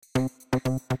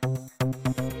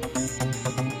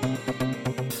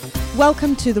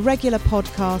Welcome to the regular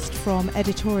podcast from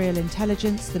Editorial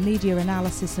Intelligence, the media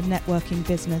analysis and networking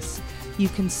business. You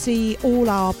can see all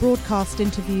our broadcast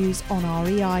interviews on our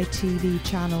EITV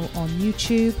channel on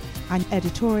YouTube and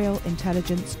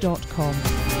editorialintelligence.com.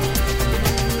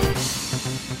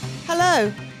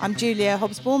 Hello, I'm Julia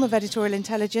Hobsbawm of Editorial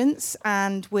Intelligence,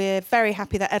 and we're very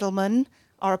happy that Edelman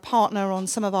are a partner on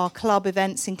some of our club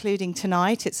events, including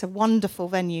tonight. It's a wonderful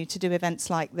venue to do events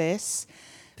like this.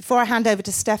 Before I hand over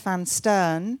to Stefan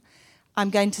Stern, I'm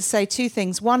going to say two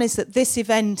things. One is that this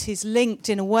event is linked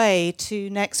in a way to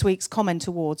next week's Comment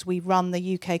Awards. We run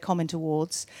the UK Comment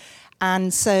Awards,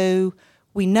 and so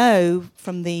we know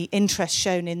from the interest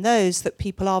shown in those that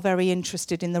people are very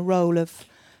interested in the role of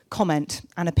comment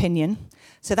and opinion.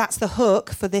 So that's the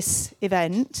hook for this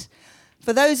event.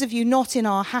 For those of you not in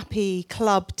our happy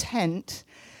club tent,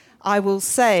 I will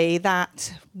say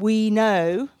that we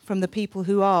know from the people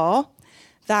who are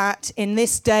that in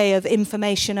this day of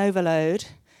information overload,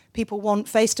 people want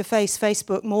face-to-face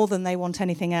Facebook more than they want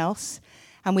anything else.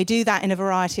 And we do that in a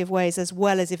variety of ways, as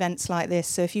well as events like this.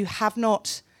 So if you have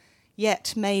not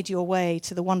yet made your way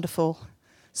to the wonderful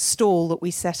stall that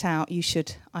we set out, you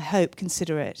should, I hope,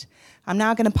 consider it. I'm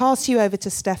now going to pass you over to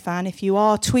Stefan. If you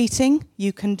are tweeting,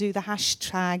 you can do the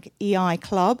hashtag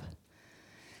EIClub.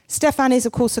 Stefan is,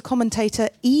 of course, a commentator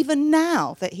even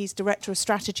now that he's Director of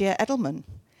Strategy at Edelman.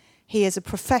 He is a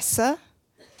professor,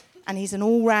 and he's an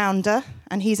all-rounder,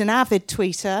 and he's an avid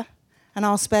tweeter, and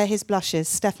I'll spare his blushes.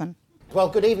 Stefan. Well,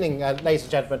 good evening, ladies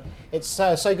and gentlemen. It's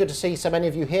so good to see so many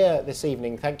of you here this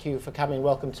evening. Thank you for coming.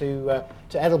 Welcome to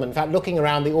Edelman. In fact, looking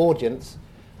around the audience,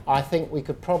 I think we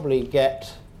could probably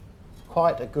get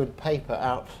quite a good paper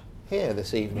out here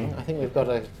this evening. I think we've got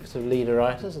a sort of leader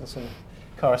writers and some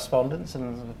correspondents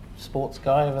and a sports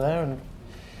guy over there,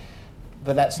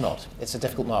 but let's not. It's a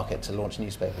difficult market to launch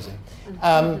newspapers in.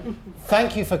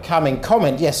 Thank you for coming.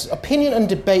 Comment, yes, opinion and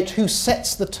debate, who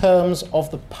sets the terms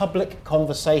of the public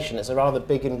conversation? It's a rather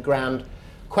big and grand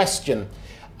question.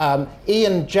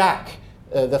 Ian Jack,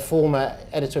 the former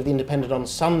editor of The Independent on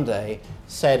Sunday,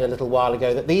 said a little while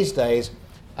ago that these days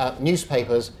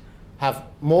newspapers have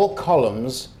more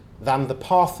columns than the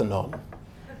Parthenon.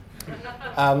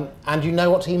 And you know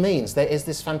what he means. There is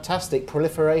this fantastic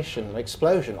proliferation,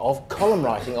 explosion of column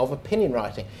writing, of opinion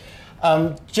writing.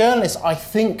 Journalists, I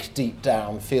think, deep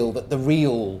down feel that the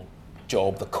real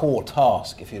job, the core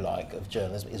task, if you like, of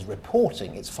journalism is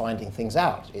reporting. It's finding things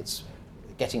out. It's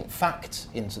getting facts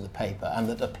into the paper, and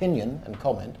that opinion and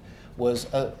comment was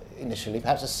initially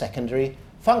perhaps a secondary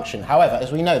function. However,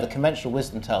 as we know, the conventional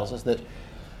wisdom tells us that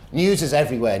news is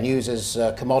everywhere. News is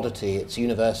a commodity. It's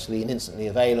universally and instantly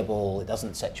available. It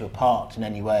doesn't set you apart in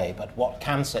any way. But what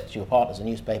can set you apart as a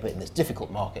newspaper in this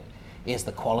difficult market is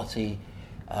the quality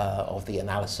of the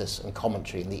analysis and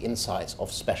commentary and the insights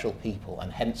of special people.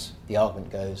 And hence, the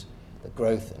argument goes, the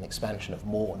growth and expansion of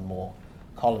more and more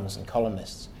columns and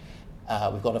columnists.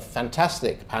 We've got a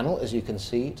fantastic panel, as you can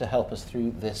see, to help us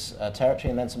through this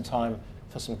territory, and then some time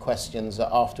for some questions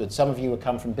afterwards. Some of you have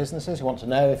come from businesses who want to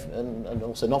know, and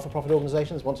also not-for-profit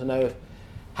organisations, want to know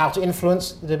how to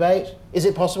influence the debate. Is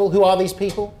it possible? Who are these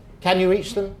people? Can you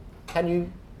reach them? Can you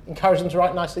encourage them to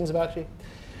write nice things about you?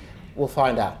 We'll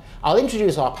find out. I'll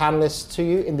introduce our panellists to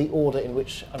you in the order in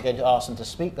which I'm going to ask them to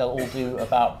speak. They'll all do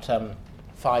about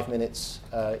 5 minutes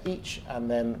each,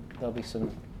 and then there'll be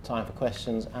some time for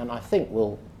questions, and I think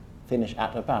we'll finish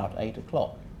at about 8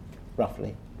 o'clock,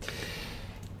 roughly.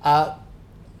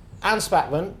 Anne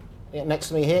Spackman, next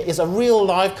to me here, is a real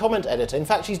live comment editor. In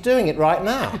fact, she's doing it right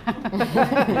now,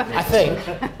 I think.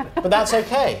 But that's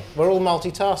okay. We're all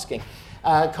multitasking.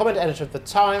 Comment editor of The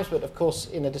Times, but of course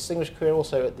in a distinguished career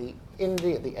also at the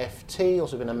Indie, at the FT,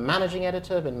 also been a managing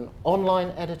editor, been an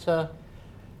online editor,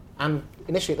 and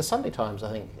initially at the Sunday Times,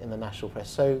 I think, in the national press.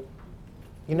 So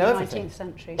you know everything. 19th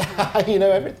century. You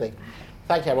know everything.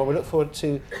 Thank you, Anne. Well, we look forward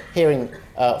to hearing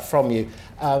from you.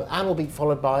 Anne will be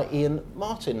followed by Ian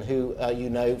Martin, who you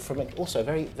know from also a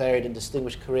very varied and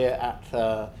distinguished career at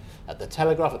The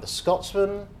Telegraph, at The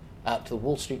Scotsman, at The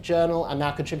Wall Street Journal, and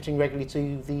now contributing regularly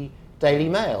to The Daily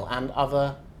Mail and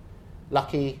other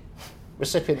lucky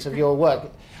recipients of your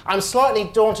work. I'm slightly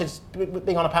daunted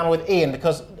being on a panel with Ian,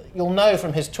 because you'll know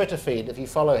from his Twitter feed, if you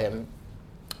follow him,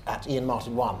 at Ian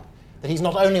Martin 1, that he's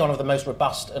not only one of the most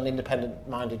robust and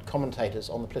independent-minded commentators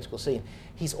on the political scene,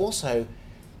 he's also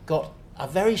got a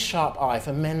very sharp eye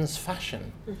for men's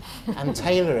fashion and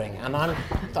tailoring. And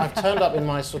I've turned up in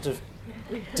my sort of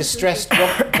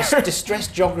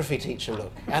distressed geography teacher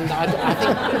look, and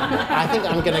I think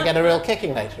I'm going to get a real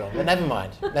kicking later on. But never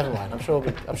mind. I'm sure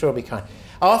it'll be kind.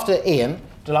 After Ian,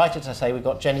 delighted to say we've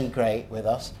got Jenny Gray with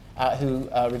us, who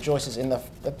rejoices in the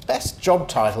best job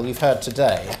title you've heard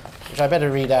today, which I better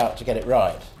read out to get it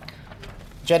right.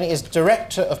 Jenny is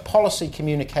Director of Policy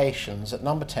Communications at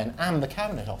Number 10 and the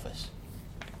Cabinet Office.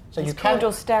 So it's called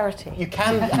austerity. You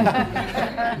can.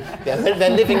 Yeah,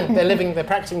 they're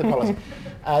practicing the policy.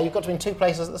 You've got to be in two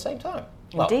places at the same time.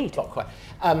 Well, Indeed. not quite.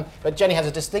 But Jenny has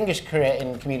a distinguished career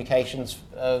in communications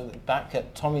back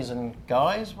at Tommy's and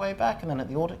Guy's way back, and then at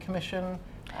the Audit Commission,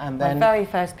 and then... My very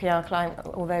first PR client,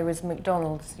 although was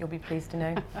McDonald's, you'll be pleased to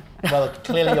know. Well,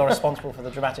 clearly you're responsible for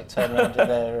the dramatic turnaround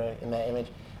in their image.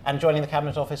 And joining the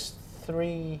Cabinet Office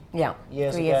 3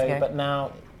 years ago, but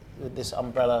now with this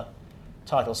umbrella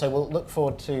title. So we'll look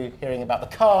forward to hearing about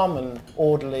the calm and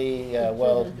orderly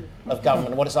world of government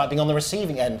and what it's like being on the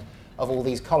receiving end of all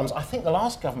these columns. I think the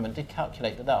last government did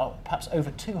calculate that there are perhaps over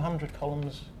 200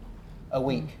 columns a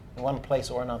week in one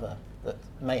place or another that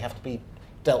may have to be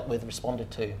dealt with, responded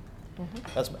to. Mm-hmm.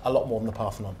 That's a lot more than the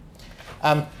Parthenon.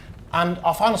 And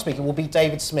our final speaker will be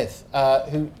David Smith,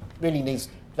 who really needs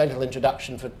very little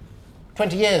introduction. For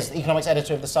 20 years, the economics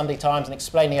editor of the Sunday Times and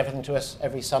explaining everything to us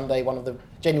every Sunday, one of the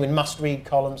genuine must-read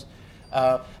columns,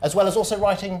 as well as also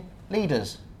writing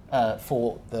leaders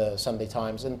for the Sunday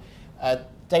Times. And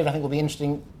David, I think, will be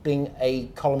interesting being a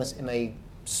columnist in a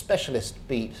specialist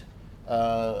beat,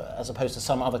 as opposed to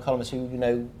some other columnists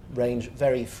who, range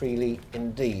very freely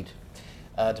indeed,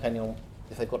 depending on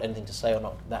if they've got anything to say or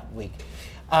not that week.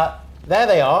 There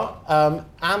they are,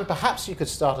 and perhaps you could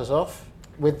start us off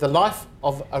with the life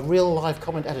of a real live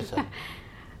comment editor.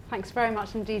 Thanks very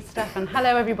much indeed, Stefan.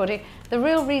 Hello, everybody. The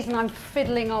real reason I'm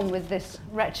fiddling on with this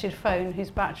wretched phone whose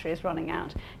battery is running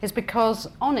out is because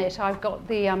on it I've got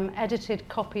the edited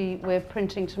copy we're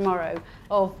printing tomorrow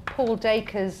of Paul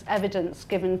Dacre's evidence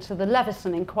given to the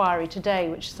Leveson inquiry today,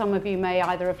 which some of you may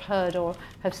either have heard or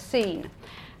have seen.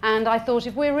 And I thought,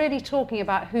 if we're really talking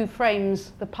about who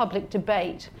frames the public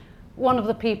debate, one of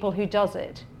the people who does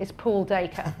it is Paul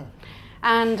Dacre.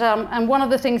 And one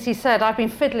of the things he said, I've been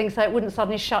fiddling so it wouldn't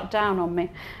suddenly shut down on me.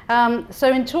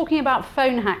 So in talking about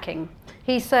phone hacking,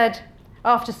 he said,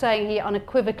 after saying he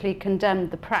unequivocally condemned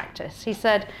the practice, he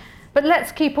said, "But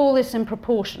let's keep all this in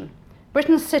proportion.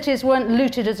 Britain's cities weren't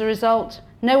looted as a result.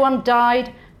 No one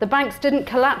died. The banks didn't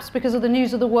collapse because of the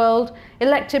news of the world.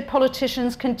 Elected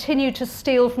politicians continued to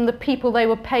steal from the people they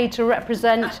were paid to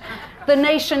represent. The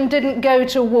nation didn't go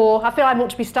to war." I feel I ought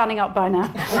to be standing up by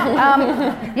now.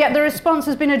 Yet the response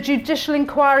has been a judicial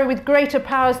inquiry with greater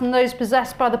powers than those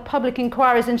possessed by the public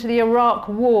inquiries into the Iraq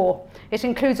War. It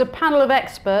includes a panel of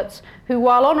experts who,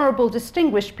 while honourable,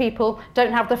 distinguished people,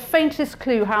 don't have the faintest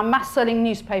clue how mass-selling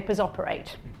newspapers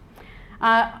operate.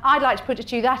 I'd like to put it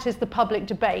to you, that is the public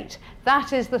debate.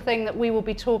 That is the thing that we will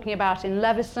be talking about in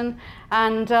Leveson,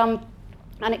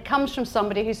 and it comes from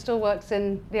somebody who still works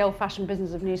in the old-fashioned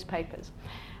business of newspapers.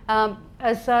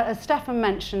 As Stefan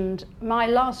mentioned, my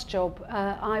last job,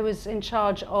 I was in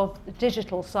charge of the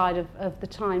digital side of the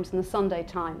Times and the Sunday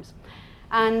Times.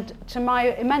 And to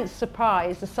my immense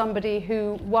surprise, as somebody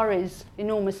who worries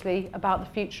enormously about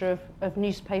the future of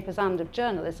newspapers and of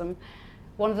journalism,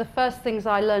 one of the first things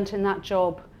I learnt in that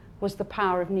job was the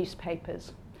power of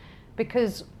newspapers.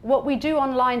 Because what we do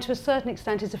online to a certain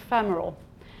extent is ephemeral.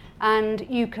 And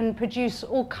you can produce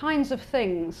all kinds of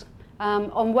things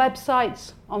on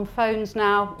websites, on phones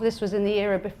now. This was in the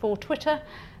era before Twitter.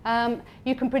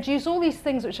 You can produce all these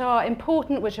things which are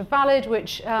important, which are valid,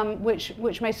 which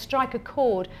may strike a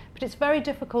chord, but it's very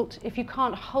difficult if you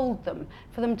can't hold them,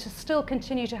 for them to still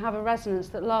continue to have a resonance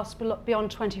that lasts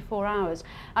beyond 24 hours.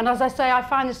 And as I say, I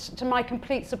find this, to my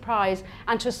complete surprise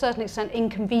and to a certain extent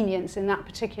inconvenience in that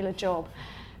particular job.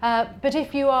 But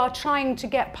if you are trying to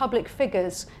get public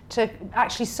figures to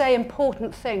actually say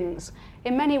important things,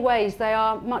 in many ways they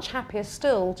are much happier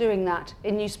still doing that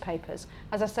in newspapers.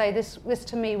 As I say, this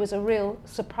to me was a real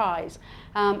surprise.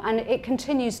 And it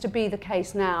continues to be the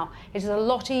case now. It is a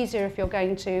lot easier if you're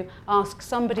going to ask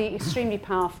somebody extremely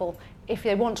powerful if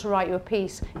they want to write you a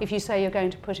piece, if you say you're going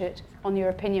to put it on your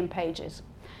opinion pages.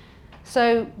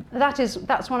 So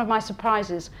that's one of my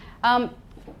surprises.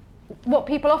 What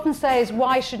people often say is,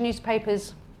 why should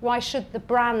the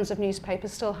brands of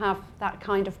newspapers still have that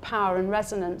kind of power and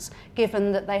resonance,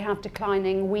 given that we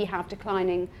have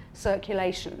declining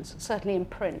circulations, certainly in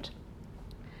print?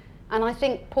 And I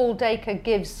think Paul Dacre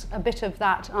gives a bit of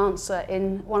that answer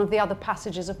in one of the other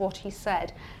passages of what he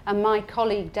said. And my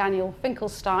colleague Daniel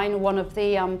Finkelstein, one of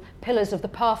the pillars of the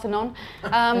Parthenon,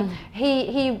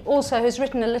 he also has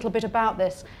written a little bit about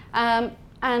this.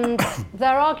 And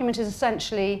their argument is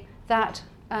essentially that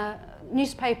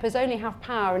newspapers only have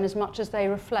power in as much as they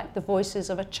reflect the voices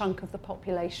of a chunk of the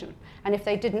population. And if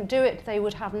they didn't do it, they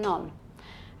would have none.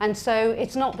 And so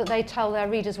it's not that they tell their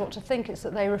readers what to think, it's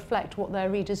that they reflect what their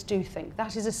readers do think.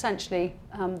 That is essentially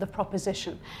the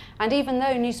proposition. And even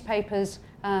though newspapers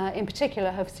in particular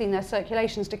have seen their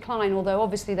circulations decline, although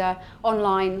obviously their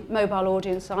online mobile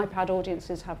audience, iPad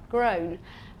audiences have grown,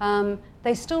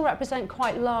 they still represent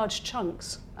quite large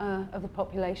chunks of the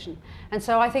population. And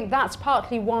so I think that's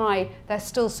partly why they're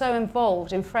still so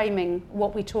involved in framing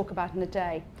what we talk about in a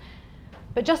day.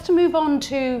 But just to move on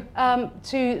to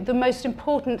the most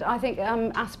important, I think,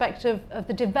 aspect of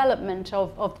the development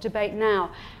of the debate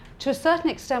now, to a certain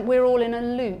extent we're all in a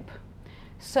loop.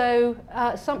 So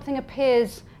something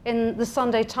appears in the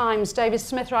Sunday Times. David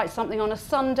Smith writes something on a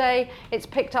Sunday. It's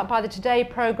picked up by the Today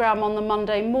programme on the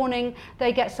Monday morning.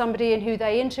 They get somebody in who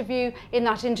they interview. In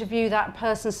that interview, that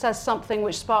person says something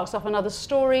which sparks off another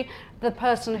story. The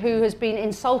person who has been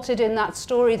insulted in that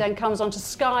story then comes onto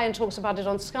Sky and talks about it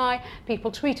on Sky. People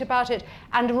tweet about it,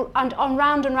 and on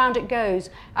round and round it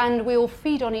goes. And we all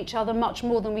feed on each other much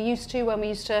more than we used to when we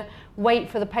used to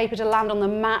wait for the paper to land on the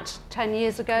mat 10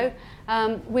 years ago.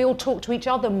 We all talk to each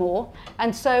other more.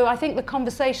 And so I think the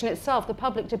conversation itself, the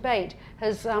public debate,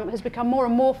 has become more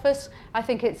amorphous. I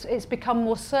think it's become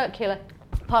more circular,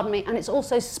 and it's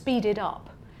also speeded up.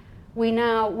 We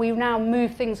now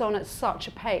move things on at such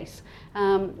a pace.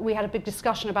 We had a big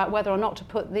discussion about whether or not to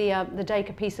put the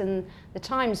Dacre piece in the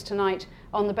Times tonight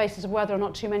on the basis of whether or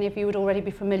not too many of you would already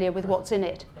be familiar with what's in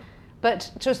it.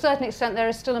 But to a certain extent, there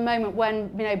is still a moment when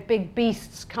big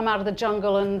beasts come out of the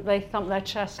jungle and they thump their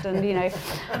chest, and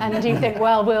and you think,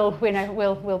 well, we'll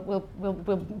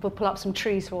pull up some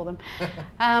trees for them.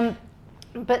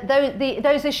 But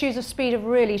those issues of speed have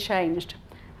really changed.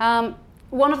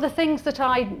 One of the things that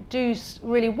I do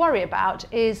really worry about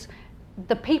is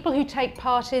the people who take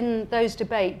part in those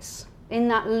debates, in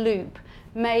that loop,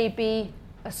 may be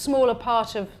a smaller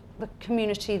part of the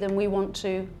community than we want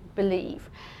to believe.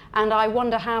 And I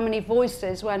wonder how many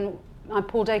voices, when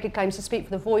Paul Dacre claims to speak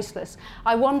for the voiceless,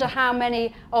 I wonder how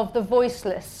many of the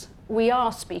voiceless we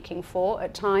are speaking for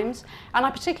at times. And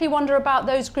I particularly wonder about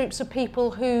those groups of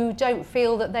people who don't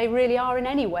feel that they really are in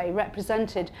any way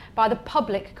represented by the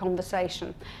public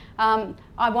conversation.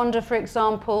 I wonder, for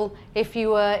example, if you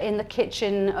were in the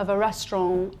kitchen of a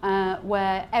restaurant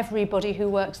where everybody who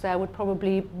works there would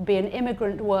probably be an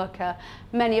immigrant worker,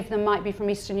 many of them might be from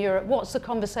Eastern Europe, what's the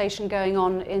conversation going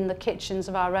on in the kitchens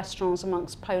of our restaurants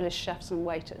amongst Polish chefs and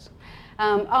waiters?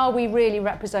 Are we really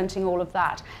representing all of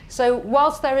that? So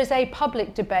whilst there is a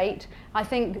public debate, I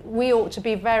think we ought to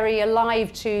be very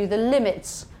alive to the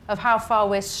limits of how far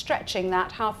we're stretching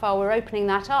that, how far we're opening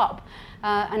that up,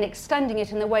 and extending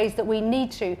it in the ways that we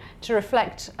need to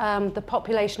reflect the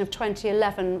population of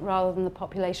 2011 rather than the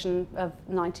population of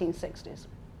 1960s.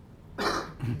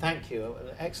 Thank you.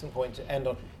 An excellent point to end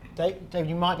on. David,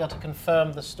 you might be able to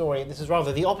confirm the story. This is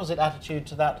rather the opposite attitude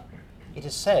to that, it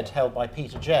is said, held by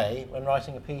Peter Jay when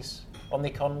writing a piece on the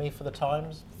economy for the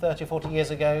Times 30 or 40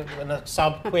 years ago, when a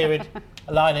sub queried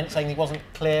a line in it saying he wasn't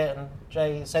clear, and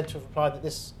Jay is said to have replied that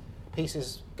this piece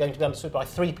is going to be understood by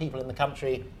 3 people in the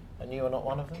country, and you are not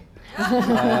one of them.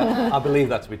 I believe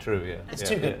that to be true. Yeah, it's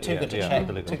too good to check.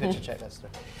 Too good to check. That's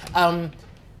true.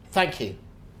 Thank you,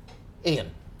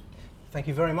 Ian. Thank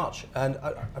you very much. And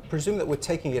I presume that we're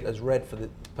taking it as read for the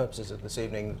purposes of this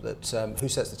evening that who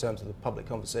sets the terms of the public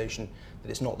conversation, that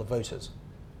it's not the voters.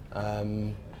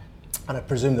 And I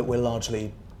presume that we're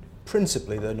largely,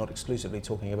 principally, though not exclusively,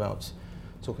 talking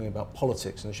about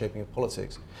politics and the shaping of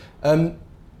politics.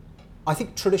 I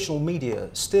think traditional media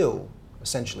still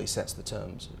essentially sets the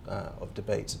terms of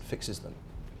debates and fixes them.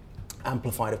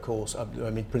 Amplified, of course,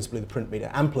 principally the print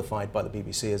media, amplified by the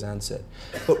BBC, as Anne said.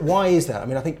 But why is that? I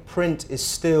mean, I think print is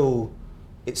still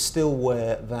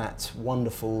where that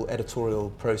wonderful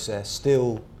editorial process,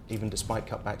 still, even despite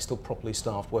cutbacks, still properly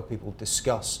staffed, where people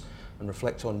discuss and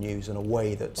reflect on news in a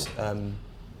way that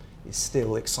is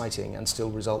still exciting and still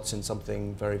results in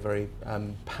something very, very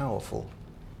powerful.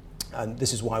 And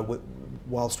this is why,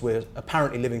 whilst we're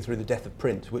apparently living through the death of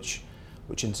print, which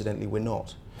incidentally we're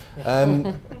not,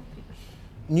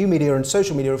 new media and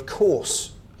social media, of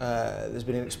course, there's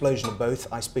been an explosion of both.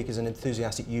 I speak as an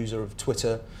enthusiastic user of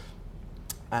Twitter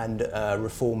and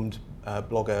reformed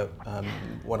blogger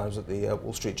when I was at the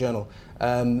Wall Street Journal,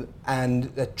 and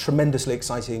they're tremendously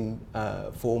exciting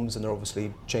forms, and they're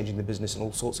obviously changing the business in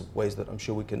all sorts of ways that I'm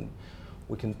sure we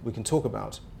can talk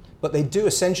about. But they do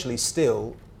essentially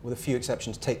still, with a few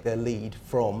exceptions, take their lead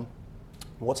from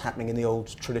what's happening in the old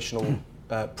traditional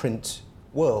print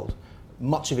world.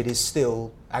 much of it is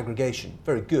still aggregation.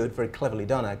 Very good, very cleverly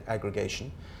done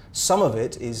aggregation. Some of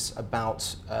it is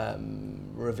about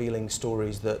revealing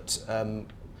stories that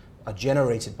are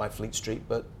generated by Fleet Street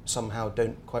but somehow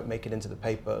don't quite make it into the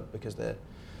paper because they're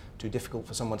too difficult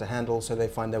for someone to handle, so they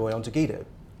find their way onto Guido.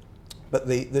 But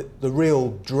the real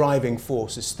driving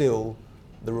force is still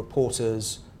the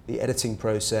reporters, the editing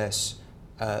process,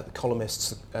 the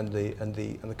columnists and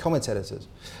the comment editors.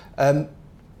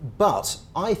 But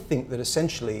I think that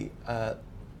essentially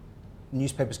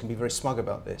newspapers can be very smug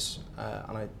about this,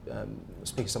 and I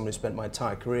speak as someone who spent my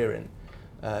entire career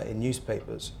in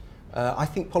newspapers. I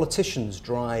think politicians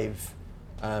drive,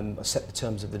 set the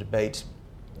terms of the debate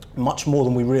much more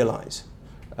than we realise,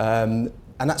 and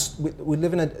that's we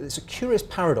live in it's a curious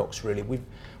paradox really.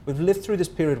 We've lived through this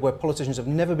period where politicians have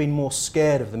never been more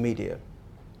scared of the media,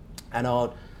 and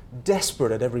are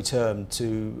desperate at every turn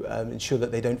to ensure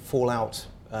that they don't fall out.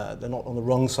 They're not on the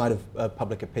wrong side of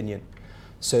public opinion.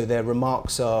 So their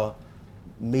remarks are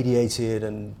mediated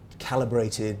and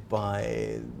calibrated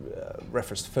by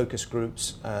reference to focus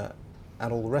groups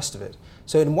and all the rest of it.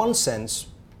 So in one sense,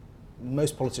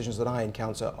 most politicians that I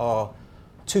encounter are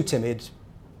too timid,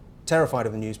 terrified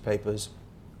of the newspapers,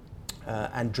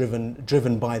 and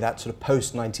driven by that sort of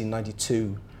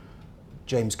post-1992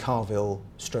 James Carville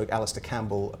 / Alistair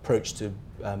Campbell approach to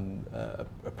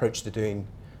doing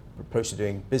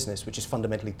business, which is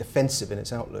fundamentally defensive in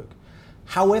its outlook.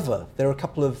 However, there are a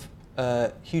couple of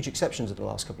huge exceptions in the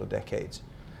last couple of decades.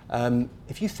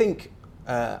 If you think,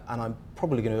 and I'm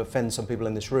probably going to offend some people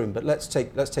in this room, but let's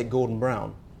take Gordon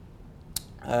Brown.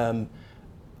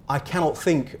 I cannot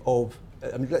think of.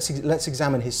 I mean, let's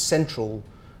examine his central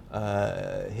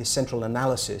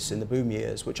analysis in the boom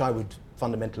years, which I would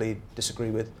fundamentally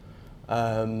disagree with.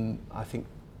 I think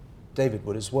David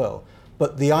would as well.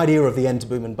 But the idea of the end to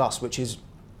boom and bust, which is,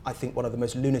 I think, one of the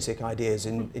most lunatic ideas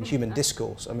in human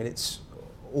discourse. I mean, it's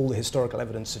all the historical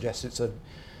evidence suggests it's a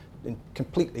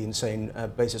completely insane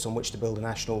basis on which to build a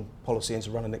national policy and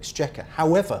to run an exchequer.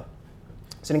 However,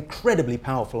 it's an incredibly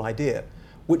powerful idea,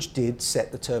 which did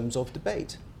set the terms of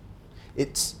debate.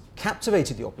 It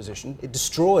captivated the opposition. It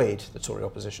destroyed the Tory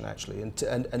opposition, actually, and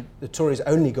the Tories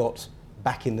only got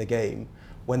back in the game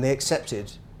when they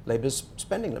accepted Labour's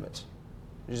spending limits,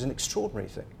 which is an extraordinary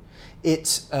thing.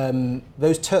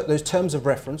 Those terms of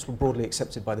reference were broadly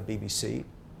accepted by the BBC,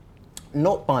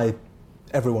 not by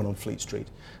everyone on Fleet Street,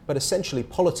 but essentially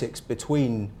politics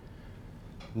between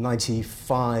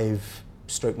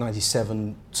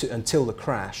 95/97 until the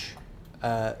crash.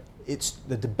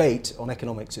 The debate on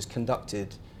economics is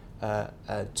conducted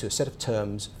to a set of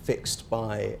terms fixed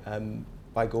by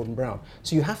Gordon Brown.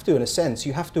 So you have to, in a sense,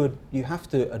 you have to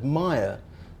admire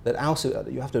that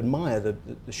you have to admire the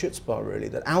chutzpah, really,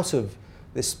 that out of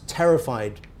this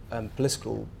terrified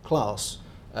political class,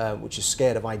 which is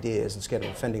scared of ideas and scared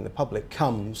of offending the public,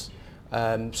 comes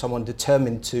someone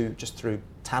determined to, just through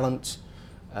talent,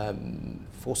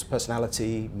 force of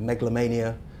personality,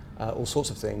 megalomania, all sorts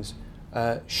of things,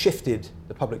 shifted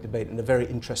the public debate in a very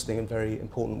interesting and very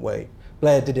important way.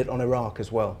 Blair did it on Iraq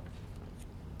as well.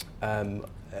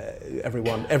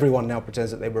 Everyone now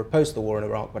pretends that they were opposed to the war in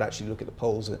Iraq, but actually look at the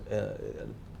polls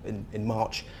in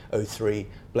March '03.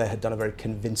 Blair had done a very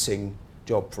convincing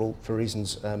job for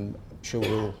reasons I'm sure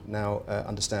we'll now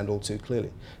understand all too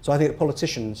clearly. So I think that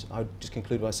politicians, I would just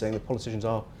conclude by saying that politicians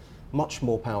are much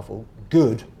more powerful.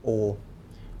 Good, or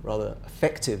rather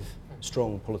effective,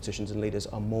 strong politicians and leaders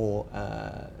are more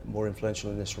influential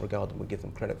in this regard than we give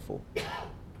them credit for.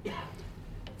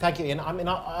 Thank you, Ian. I mean,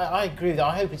 I agree with that.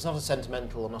 I hope it's not a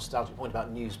sentimental or nostalgic point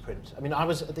about newsprint. I mean, I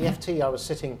was at the FT, I was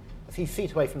sitting a few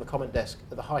feet away from the comment desk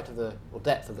at the height of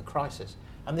depth of the crisis,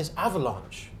 and this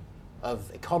avalanche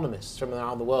of economists from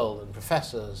around the world and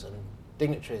professors and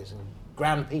dignitaries and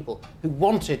grand people who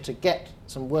wanted to get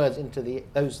some words into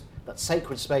that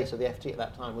sacred space of the FT at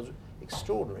that time was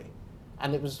extraordinary.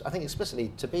 And it was, I think,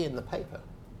 explicitly to be in the paper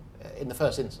in the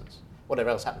first instance, whatever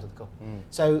else happened to the copy.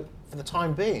 So for the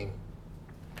time being,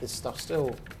 this stuff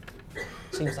still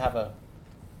seems to have an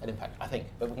impact, I think,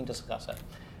 but we can discuss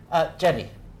that. Jenny,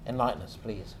 enlighten us,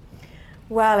 please.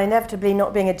 Well, inevitably,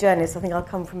 not being a journalist, I think I'll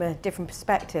come from a different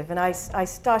perspective. And I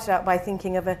started out by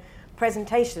thinking of a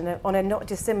presentation on a not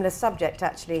dissimilar subject,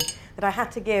 actually, that I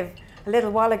had to give a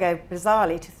little while ago,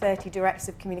 bizarrely, to 30 directors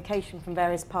of communication from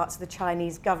various parts of the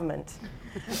Chinese government.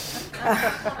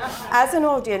 As an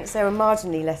audience, they were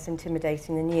marginally less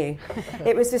intimidating than you.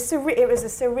 It was a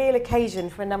surreal occasion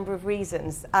for a number of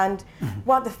reasons. And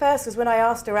the first was when I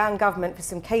asked around government for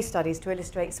some case studies to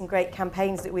illustrate some great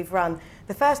campaigns that we've run.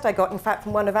 The first I got, in fact,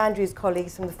 from one of Andrew's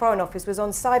colleagues from the Foreign Office, was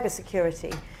on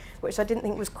cybersecurity, which I didn't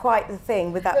think was quite the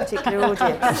thing with that particular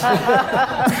audience.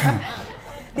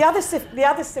 The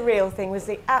other surreal thing was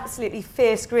the absolutely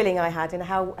fierce grilling I had in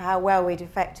how well we'd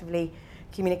effectively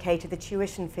communicated the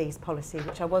tuition fees policy,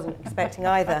 which I wasn't expecting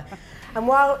either. And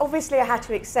while obviously I had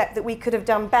to accept that we could have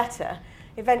done better,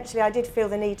 eventually I did feel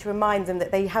the need to remind them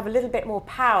that they have a little bit more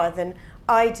power than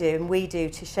I do and we do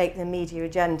to shape the media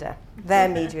agenda, their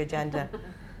media agenda.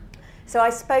 So I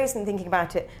suppose in thinking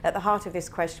about it, at the heart of this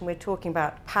question, we're talking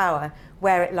about power,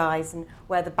 where it lies and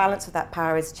where the balance of that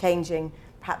power is changing,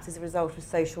 perhaps as a result of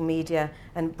social media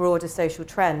and broader social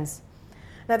trends.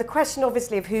 Now, the question,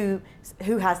 obviously, of who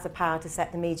has the power to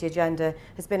set the media agenda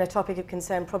has been a topic of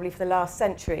concern probably for the last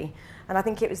century. And I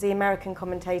think it was the American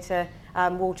commentator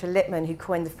Walter Lippmann who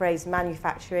coined the phrase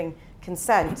manufacturing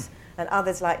consent. And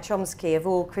others like Chomsky have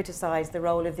all criticised the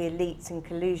role of the elites in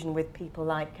collusion with people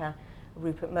like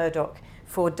Rupert Murdoch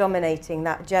for dominating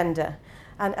that agenda.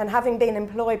 And having been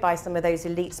employed by some of those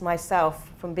elites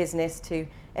myself, from business to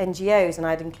NGOs, and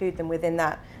I'd include them within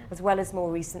that, as well as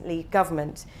more recently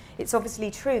government, it's obviously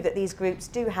true that these groups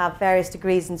do have various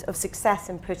degrees of success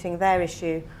in putting their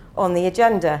issue on the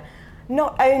agenda,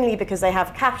 not only because they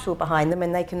have capital behind them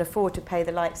and they can afford to pay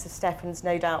the likes of Stefan's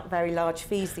no doubt very large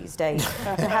fees these days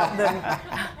to help them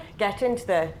get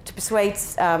into to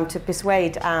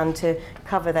persuade and to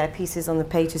cover their pieces on the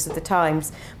pages of the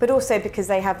Times, but also because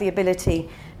they have the ability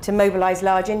to mobilise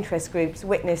large interest groups,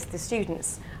 witness the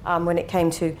students when it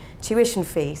came to tuition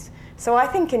fees. So I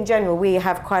think in general we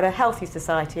have quite a healthy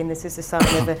society, and this is a sign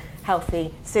of a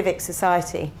healthy civic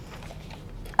society.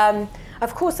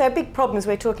 Of course, there are big problems.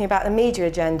 We're talking about the media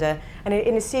agenda, and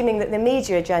in assuming that the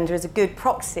media agenda is a good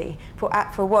proxy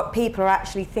for what people are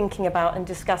actually thinking about and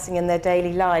discussing in their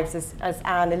daily lives, as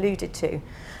Anne alluded to.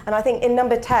 And I think in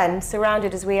number 10,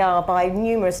 surrounded as we are by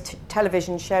numerous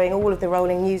televisions showing all of the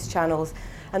rolling news channels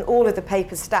and all of the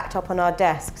papers stacked up on our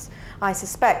desks, I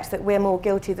suspect that we're more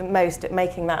guilty than most at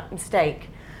making that mistake.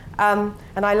 And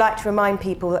I like to remind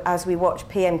people as we watch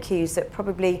PMQs that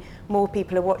probably more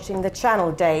people are watching the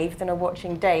channel Dave than are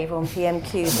watching Dave on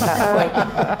PMQs at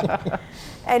that point.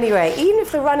 Anyway, even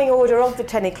if the running order of the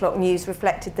 10 o'clock news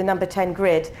reflected the number 10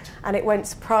 grid, and it won't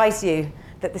surprise you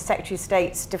that the Secretary of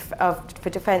State for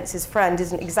Defence's friend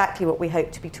isn't exactly what we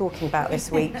hope to be talking about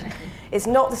this week, it's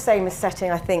not the same as setting,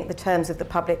 I think, the terms of the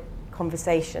public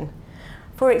conversation.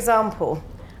 For example,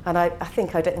 and I don't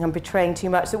think I'm betraying too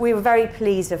much, that we were very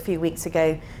pleased a few weeks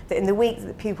ago that in the week that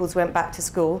the pupils went back to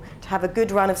school to have a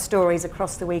good run of stories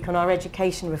across the week on our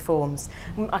education reforms.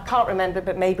 I can't remember,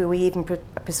 but maybe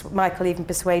Michael even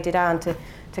persuaded Anne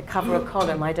to cover a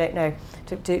column, I don't know,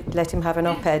 to let him have an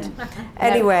op-ed.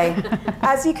 Anyway,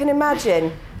 as you can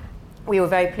imagine, we were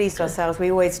very pleased with ourselves. We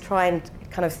always try and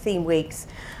kind of theme weeks.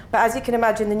 But as you can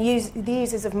imagine, the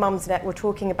users of Mumsnet were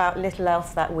talking about little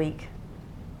else that week.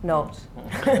 Not.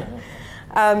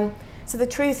 So the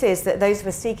truth is that those of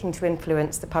us seeking to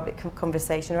influence the public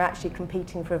conversation are actually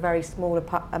competing for a very small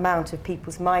amount of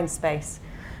people's mind space.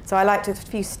 So I liked a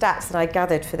few stats that I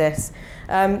gathered for this.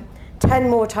 10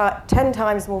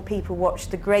 times more people watched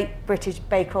the Great British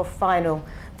Bake Off final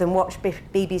than watched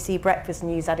BBC Breakfast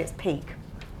News at its peak.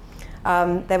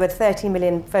 There were 30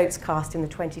 million votes cast in the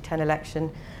 2010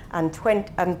 election, and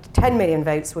 10 million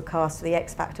votes were cast for the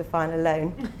X Factor final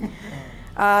alone.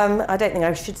 I don't think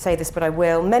I should say this, but I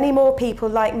will. Many more people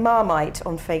like Marmite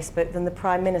on Facebook than the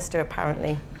Prime Minister,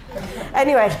 apparently.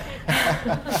 Anyway,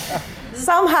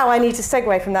 somehow I need to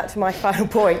segue from that to my final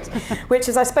point, which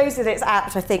is I suppose that it's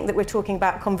apt, I think, that we're talking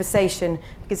about conversation,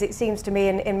 because it seems to me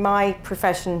in my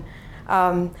profession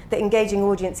that engaging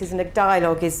audiences in a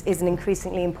dialogue is an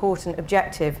increasingly important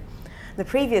objective. The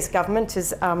previous government,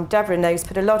 as Deborah knows,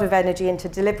 put a lot of energy into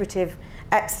deliberative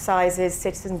exercises,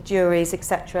 citizens' juries,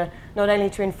 etc., not only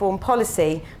to inform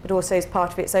policy, but also as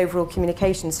part of its overall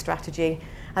communications strategy.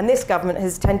 And this government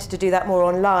has tended to do that more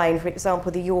online. For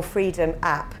example, the Your Freedom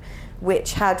app,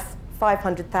 which had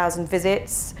 500,000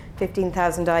 visits,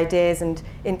 15,000 ideas, and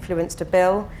influenced a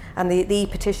bill. And the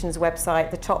e-petitions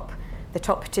website, the top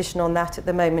petition on that at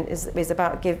the moment is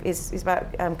about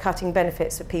cutting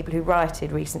benefits for people who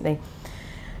rioted recently.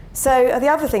 So the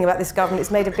other thing about this government,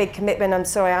 it's made a big commitment, I'm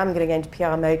sorry, I'm going to go into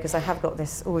PR mode because I have got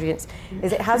this audience,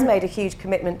 is it has made a huge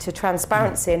commitment to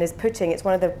transparency and is putting, it's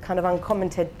one of the kind of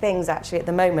uncommented things actually at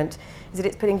the moment, is that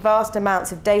it's putting vast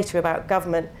amounts of data about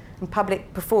government and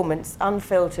public performance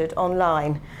unfiltered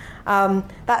online.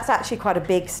 That's actually quite a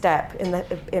big step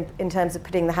in terms of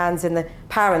putting the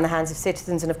power in the hands of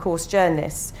citizens and of course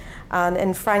journalists,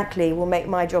 and frankly will make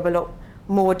my job a lot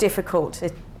more difficult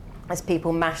as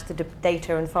people mash the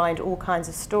data and find all kinds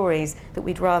of stories that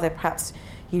we'd rather perhaps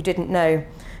you didn't know.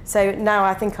 So now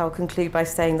I think I'll conclude by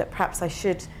saying that perhaps I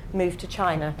should move to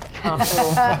China after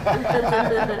all.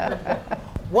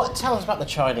 Tell us about the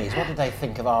Chinese. What did they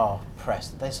think of our press?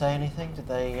 Did they say anything? Did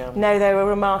they? No, they were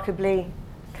remarkably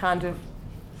kind of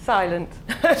silent,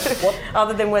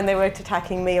 other than when they were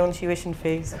attacking me on tuition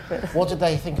fees. What did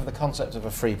they think of the concept of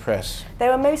a free press? They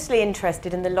were mostly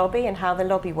interested in the lobby and how the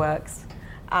lobby works.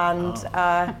 And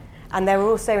they were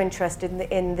also interested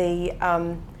in the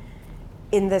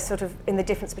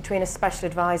difference between a special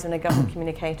advisor and a government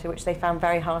communicator, which they found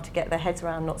very hard to get their heads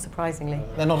around, not surprisingly.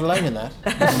 They're not alone in that.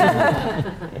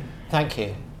 Thank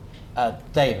you.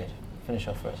 David, finish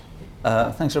off for us.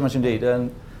 Thanks very much indeed.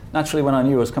 Naturally, when I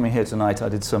knew I was coming here tonight, I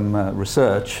did some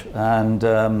research, and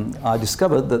I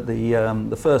discovered that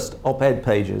the first op-ed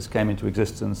pages came into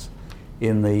existence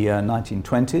in the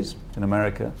 1920s in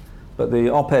America. But the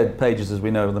op-ed pages as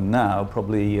we know them now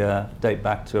probably date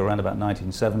back to around about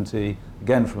 1970,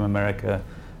 again from America,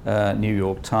 New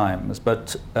York Times.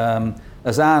 But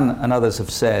as Anne and others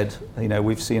have said,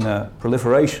 we've seen a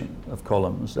proliferation of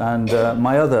columns. And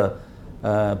my other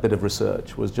bit of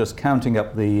research was just counting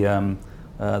up the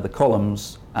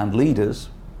columns and leaders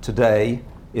today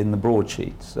in the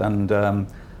broadsheets. And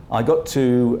I got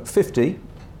to 50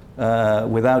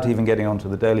 without even getting onto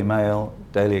the Daily Mail,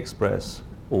 Daily Express,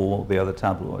 or the other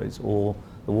tabloids, or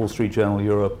the Wall Street Journal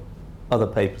Europe, other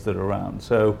papers that are around.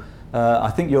 So I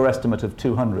think your estimate of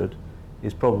 200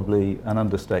 is probably an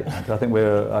understatement. I think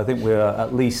we're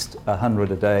at least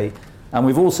 100 a day, and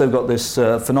we've also got this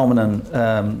phenomenon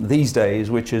these days,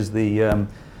 which is the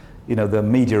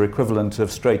media equivalent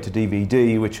of straight to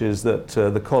DVD, which is that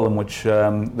the column which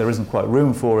there isn't quite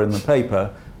room for in the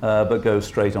paper, but goes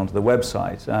straight onto the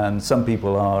website. And some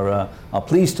people are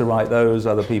pleased to write those.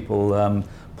 Other people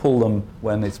pull them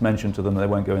when it's mentioned to them. They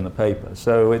won't go in the paper.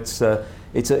 So it's an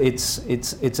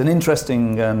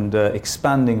interesting and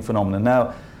expanding phenomenon.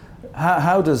 Now,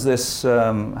 how does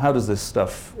this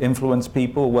stuff influence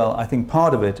people? Well, I think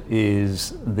part of it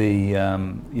is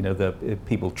the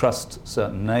people trust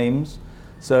certain names.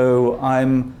 So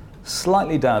I'm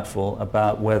slightly doubtful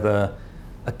about whether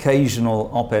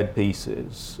occasional op-ed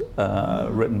pieces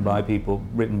written by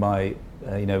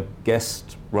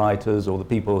guest writers or the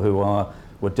people who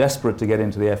were desperate to get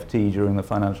into the FT during the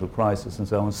financial crisis and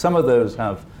so on. Some of those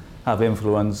have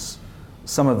influence.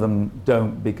 Some of them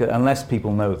don't, because unless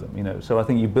people know them. So I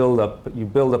think you build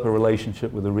up a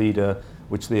relationship with the reader,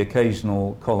 which the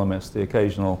occasional columnist, the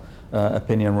occasional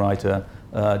opinion writer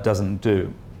doesn't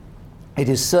do. It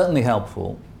is certainly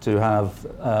helpful to have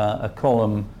a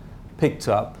column picked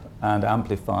up and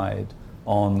amplified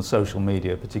on social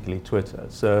media, particularly Twitter.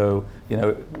 So,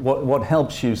 what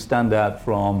helps you stand out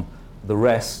from the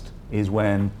rest is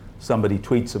when somebody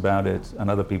tweets about it and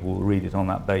other people will read it on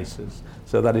that basis.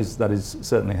 So that is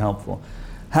certainly helpful.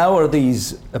 How are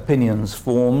these opinions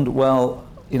formed? Well,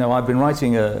 I've been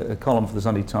writing a column for the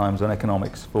Sunday Times on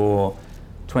economics for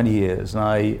 20 years, and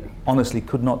I honestly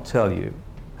could not tell you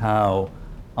how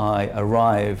I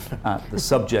arrive at the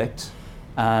subject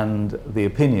and the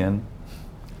opinion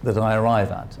that I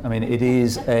arrive at. I mean, it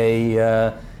is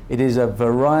a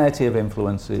variety of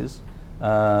influences,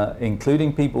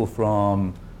 including people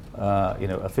from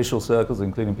official circles,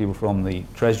 including people from the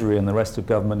Treasury and the rest of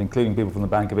government, including people from the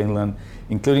Bank of England,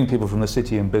 including people from the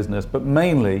city and business, but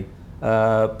mainly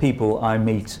people I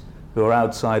meet who are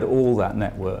outside all that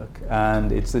network.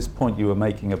 And it's this point you were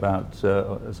making about,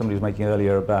 somebody was making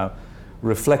earlier about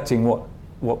reflecting what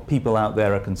people out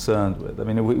there are concerned with. I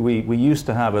mean, we used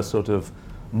to have a sort of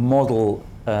model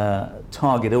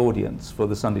target audience for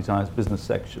the Sunday Times business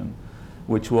section,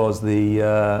 which was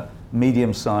the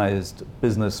medium-sized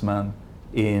businessman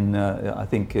in, I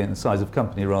think, in size of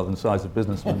company rather than size of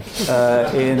businessman,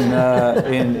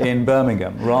 in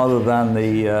Birmingham, rather than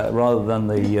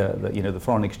the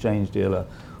foreign exchange dealer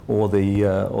or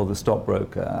the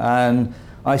stockbroker. And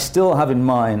I still have in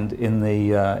mind in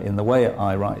the way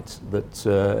I write that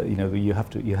you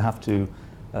have to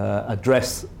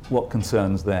address what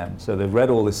concerns them. So they've read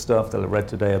all this stuff that I read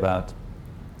today about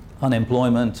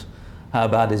unemployment, how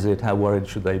bad is it? How worried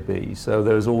should they be? So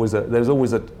there's always a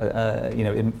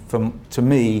to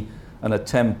me, an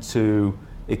attempt to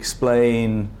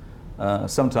explain,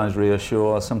 sometimes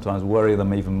reassure, sometimes worry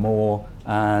them even more,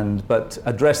 but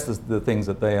address the things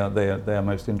that they are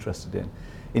most interested in.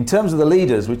 In terms of the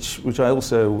leaders, which I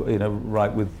also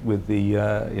write with the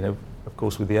of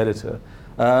course with the editor.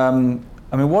 I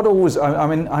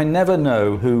never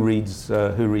know who reads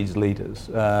leaders.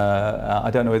 I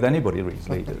don't know if anybody reads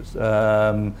leaders.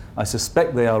 I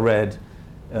suspect they are read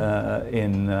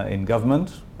in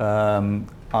government.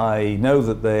 I know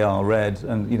that they are read,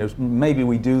 and maybe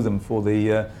we do them for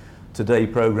the Today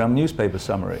programme newspaper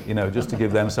summary, just to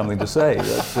give them something to say.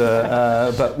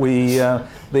 But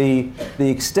the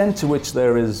extent to which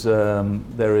there is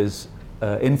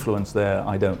influence there,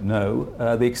 I don't know.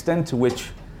 The extent to which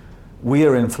we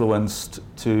are influenced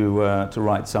to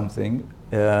write something,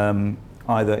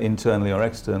 either internally or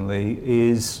externally,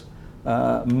 is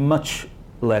much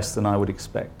less than I would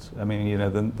expect. I mean,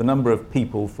 the number of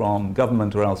people from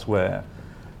government or elsewhere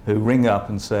who ring up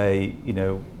and say,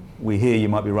 we hear you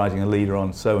might be writing a leader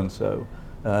on so-and-so,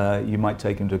 you might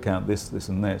take into account this, this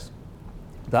and this.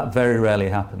 That very rarely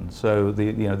happens. So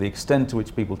the extent to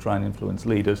which people try and influence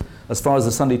leaders, as far as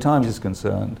the Sunday Times is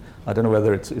concerned, I don't know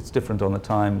whether it's different on the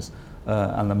Times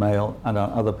and the Mail and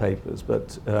our other papers,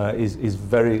 but is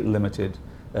very limited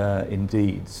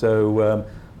indeed. So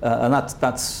and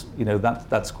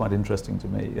that's quite interesting to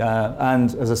me.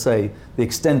 And as I say, the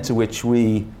extent to which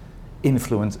we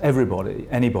influence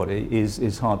anybody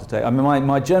is hard to take. I mean,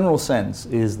 my general sense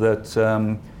is that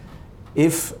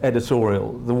if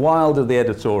editorial, the wilder the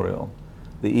editorial,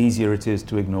 the easier it is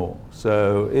to ignore.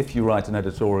 So if you write an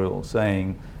editorial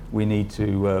saying we need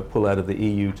to pull out of the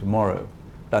EU tomorrow,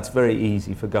 that's very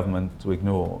easy for government to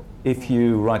ignore. If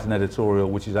you write an editorial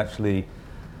which is actually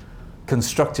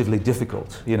constructively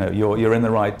difficult, you're in the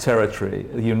right territory,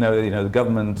 the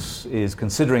government is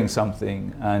considering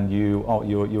something and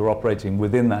you're operating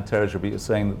within that territory, but you're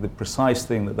saying that the precise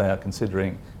thing that they are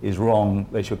considering is wrong,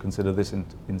 they should consider this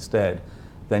instead,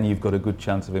 then you've got a good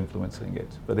chance of influencing it.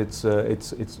 But it's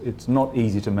not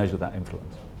easy to measure that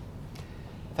influence.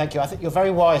 Thank you. I think you're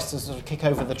very wise to sort of kick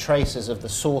over the traces of the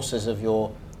sources of your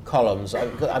columns.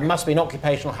 I must be an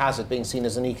occupational hazard being seen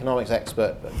as an economics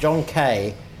expert, but John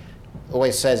Kay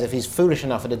always says if he's foolish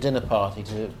enough at a dinner party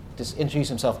to introduce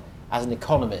himself as an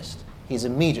economist, he's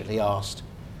immediately asked,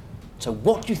 so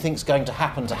what do you think's going to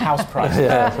happen to house prices?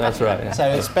 Yeah, that's right. Yeah. So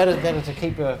it's better to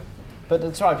keep your... But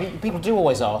it's right, people do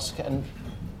always ask, and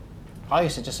I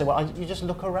used to just say, well, you just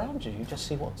look around you just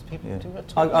see what people do.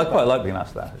 I quite like being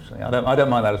asked that, actually. I don't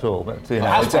mind that at all. But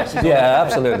yeah,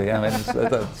 absolutely. I mean, it's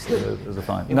a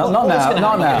fine. Not now.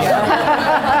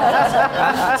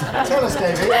 Tell us,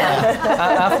 David.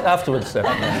 Afterwards,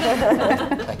 Stephen.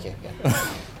 Thank you. Yeah.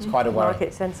 It's quite a worry.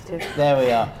 Market sensitive. There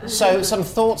we are. So some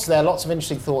thoughts there, lots of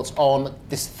interesting thoughts on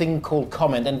this thing called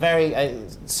comment, and very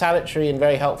salutary and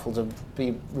very helpful to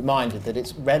be reminded that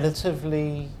it's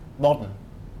relatively modern.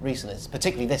 Recently,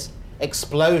 particularly this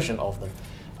explosion of them.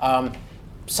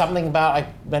 Something about, I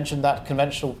mentioned that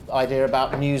conventional idea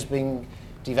about news being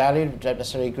devalued, don't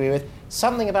necessarily agree with.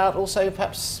 Something about also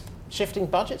perhaps shifting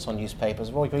budgets on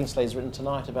newspapers. Roy Greenslade's written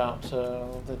tonight about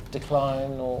the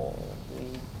decline or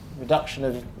the reduction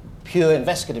of pure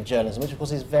investigative journalism, which of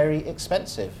course is very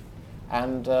expensive.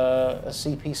 And as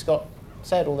C.P. Scott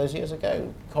said all those years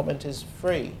ago, comment is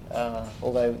free,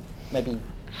 although maybe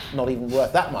not even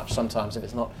worth that much sometimes if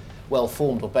it's not well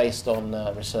formed or based on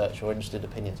research or interested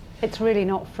opinions. It's really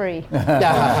not free.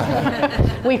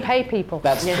 We pay people.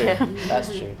 That's true. That's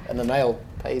true. And the Mail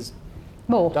pays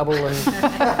more, double and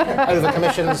over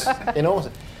commissions in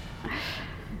order.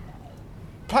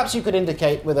 Perhaps you could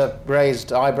indicate with a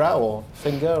raised eyebrow or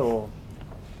finger or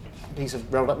a piece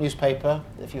of rolled up newspaper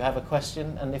if you have a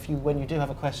question, and when you do have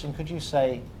a question, could you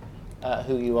say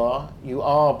who you are? You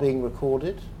are being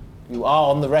recorded. You are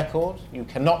on the record. You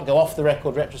cannot go off the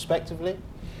record retrospectively,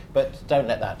 but don't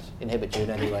let that inhibit you in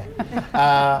any way.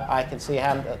 I can see a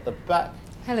hand at the back.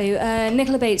 Hello,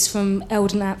 Nicola Bates from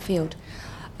Eldon Atfield.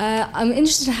 I'm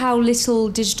interested in how little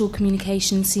digital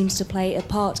communication seems to play a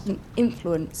part in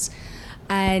influence,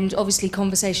 and obviously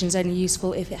conversation is only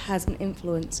useful if it has an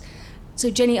influence. So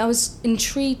Jenny, I was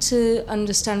intrigued to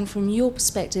understand from your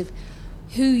perspective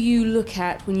who you look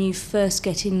at when you first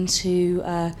get into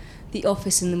the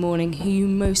office in the morning, who you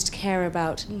most care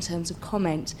about in terms of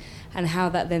comment, and how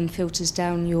that then filters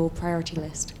down your priority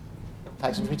list.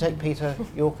 Thanks. Can we take Peter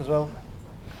York as well?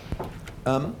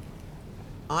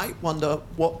 I wonder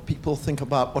what people think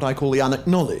about what I call the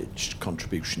unacknowledged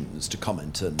contributions to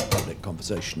comment and public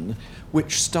conversation,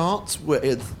 which starts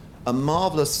with a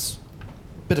marvellous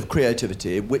bit of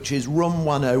creativity, which is Room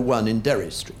 101 in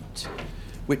Derry Street,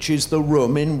 which is the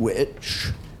room in which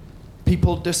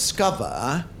people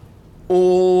discover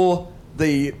all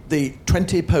the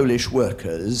 20 Polish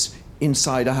workers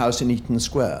inside a house in Eaton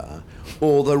Square,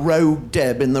 or the rogue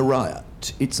Deb in the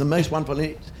riot. It's the most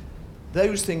wonderful.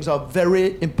 Those things are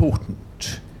very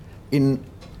important in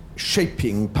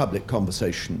shaping public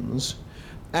conversations,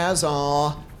 as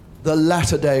are the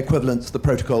latter-day equivalents, the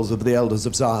protocols of the Elders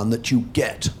of Zion that you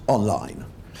get online.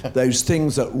 Those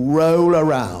things that roll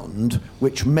around,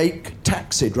 which make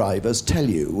taxi drivers tell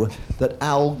you that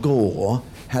Al Gore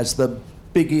has the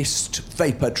biggest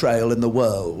vapor trail in the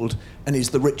world and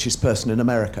is the richest person in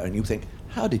America. And you think,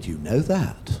 how did you know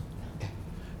that?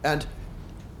 And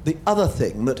the other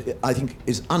thing that I think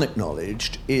is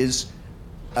unacknowledged is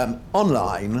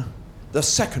online, the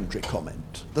secondary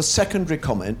comment. The secondary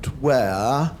comment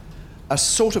where a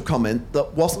sort of comment that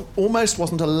almost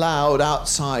wasn't allowed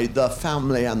outside the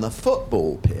family and the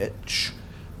football pitch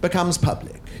becomes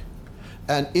public.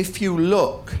 And if you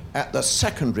look at the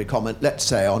secondary comment, let's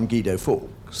say on Guido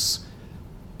Fawkes,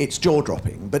 it's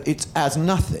jaw-dropping, but it's as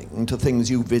nothing to things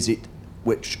you visit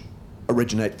which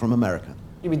originate from America.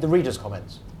 You mean the readers'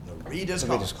 comments? The readers'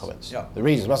 comments. Yeah. The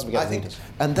readers must be getting readers.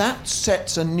 And that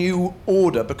sets a new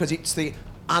order because it's the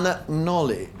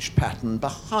unacknowledged pattern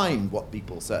behind what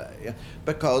people say,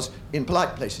 because in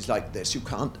polite places like this you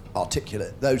can't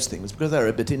articulate those things because they're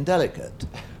a bit indelicate,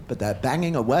 but they're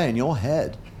banging away in your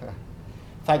head.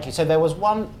 Thank you. So there was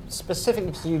one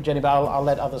specifically to you, Jenny, but I'll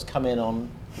let others come in on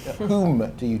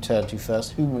whom do you turn to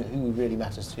first, who really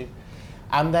matters to you.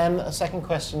 And then a second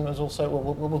question was also,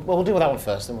 we'll deal with that one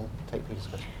first, then we'll take Peter's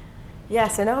question.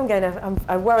 Yes, I know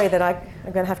I worry that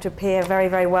I'm going to have to appear very,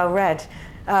 very well read.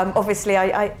 Obviously,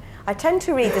 I tend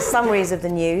to read the summaries of the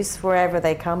news wherever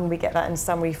they come. We get that in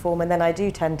summary form, and then I do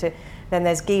tend to. Then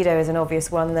there's Guido as an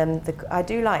obvious one. Then I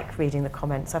do like reading the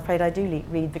comments. I'm afraid I do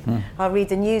read the. I'll read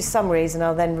the news summaries, and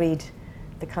I'll then read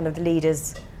the kind of the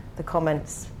leaders, the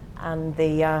comments, and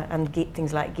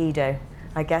things like Guido,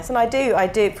 I guess. And I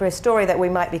do for a story that we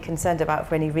might be concerned about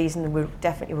for any reason. We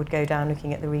definitely would go down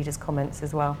looking at the readers' comments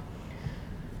as well.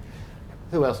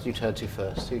 Who else do you turn to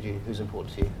first? Who's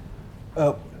important to you?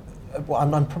 Well,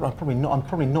 I'm probably not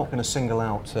going to single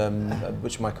out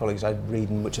which of my colleagues I read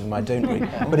and which of them I don't read.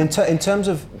 But in terms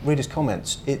of readers'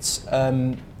 comments, it's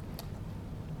I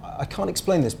can't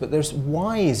explain this, but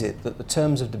why is it that the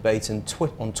terms of debate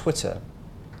on Twitter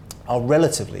are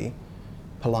relatively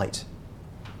polite,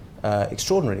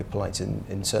 extraordinarily polite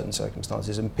in certain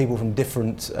circumstances, and people from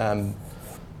different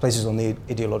places on the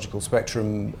ideological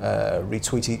spectrum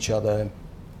retweet each other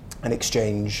and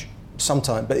exchange.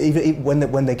 Sometimes, but even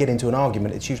when they get into an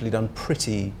argument, it's usually done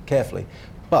pretty carefully.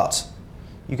 But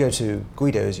you go to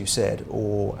Guido, as you said,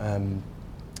 or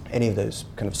any of those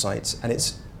kind of sites, and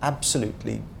it's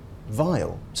absolutely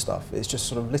vile stuff. It's just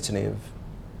sort of litany of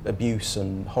abuse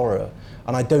and horror,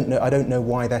 and I don't know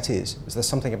why that is. Is there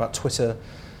something about Twitter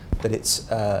that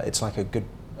it's like a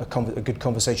good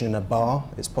conversation in a bar?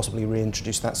 It's possibly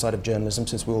reintroduced that side of journalism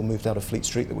since we all moved out of Fleet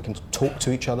Street, that we can talk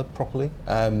to each other properly.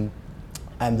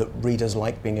 And that readers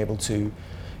like being able to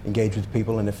engage with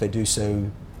people, and if they do so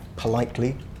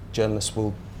politely, journalists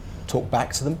will talk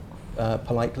back to them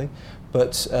politely.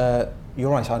 But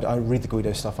you're right, I read the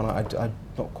Guido stuff, and I'm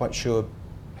not quite sure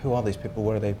who are these people,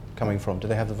 where are they coming from, do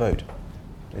they have the vote?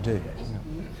 They do.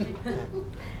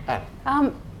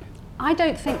 I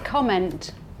don't think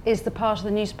comment is the part of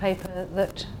the newspaper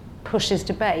that pushes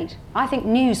debate. I think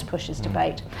news pushes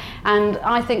debate. And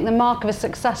I think the mark of a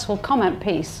successful comment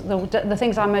piece, the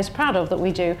things I'm most proud of that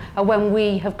we do, are when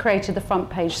we have created the front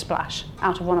page splash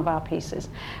out of one of our pieces.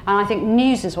 And I think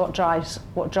news is what drives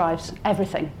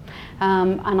everything.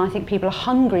 And I think people are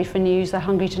hungry for news, they're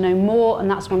hungry to know more, and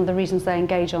that's one of the reasons they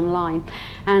engage online.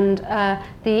 And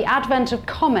the advent of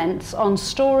comments on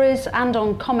stories and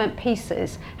on comment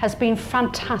pieces has been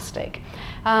fantastic.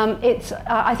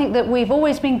 I think that we've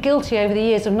always been guilty over the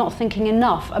years of not thinking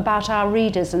enough about our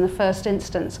readers in the first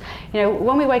instance. You know,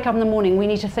 when we wake up in the morning, we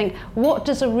need to think, what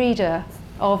does a reader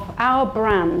of our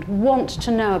brand want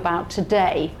to know about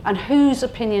today, and whose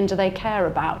opinion do they care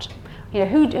about? You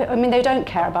know, they don't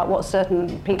care about what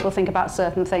certain people think about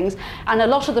certain things, and a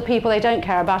lot of the people they don't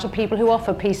care about are people who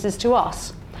offer pieces to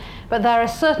us. but there are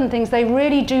certain things they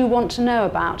really do want to know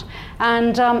about,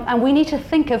 and we need to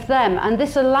think of them, and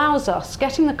this allows us,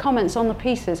 getting the comments on the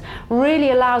pieces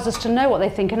really allows us to know what they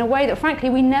think in a way that frankly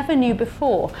we never knew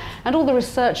before. And all the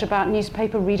research about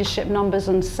newspaper readership numbers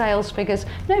and sales figures,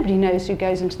 nobody knows who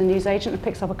goes into the newsagent and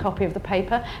picks up a copy of the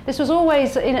paper. This was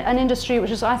always in an industry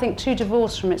which was, I think, too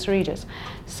divorced from its readers.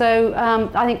 So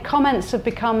I think comments have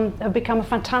become a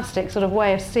fantastic sort of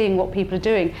way of seeing what people are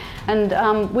doing.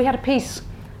 And we had a piece,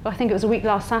 I think it was a week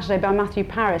last Saturday, by Matthew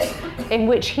Paris, in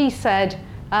which he said,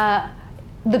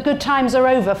 the good times are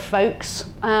over, folks.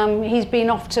 He's been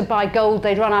off to buy gold.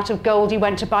 They'd run out of gold. He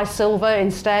went to buy silver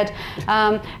instead.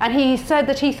 And he said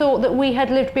that he thought that we had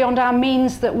lived beyond our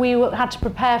means, that we had to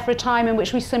prepare for a time in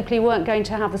which we simply weren't going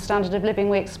to have the standard of living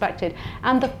we expected.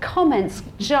 And the comments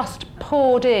just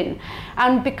poured in.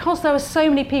 And because there were so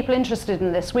many people interested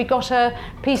in this, we got a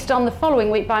piece done the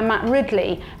following week by Matt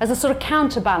Ridley as a sort of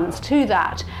counterbalance to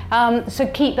that. So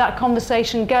keep that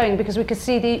conversation going, because we could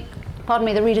see the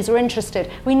readers are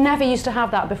interested. We never used to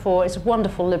have that before. It's a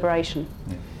wonderful liberation.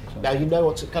 Yeah. Now, you know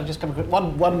what's kind of just coming.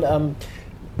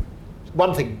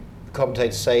 One thing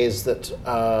commentators say is that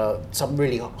some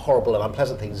really horrible and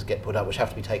unpleasant things get put up which have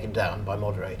to be taken down by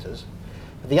moderators.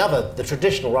 But the other, the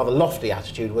traditional, rather lofty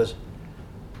attitude was,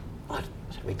 I don't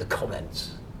read the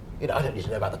comments. I don't need to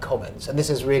know about the comments. And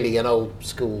this is really an old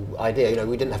school idea.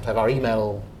 We didn't have to have our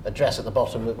email address at the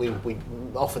bottom. We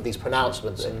offered these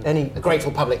pronouncements, and a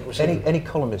grateful public received. Any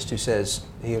columnist who says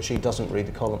he or she doesn't read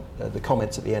the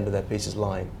comments at the end of their piece is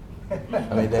lying.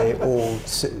 I mean,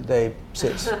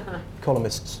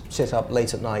 columnists sit up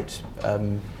late at night,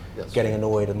 getting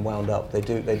annoyed and wound up. They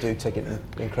do take it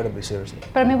incredibly seriously.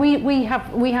 But I mean, we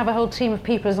have a whole team of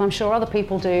people, as I'm sure other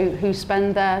people do, who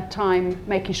spend their time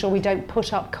making sure we don't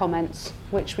put up comments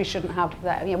which we shouldn't have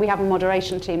there. We have a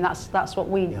moderation team. That's what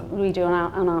we do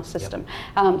on our system,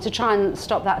 to try and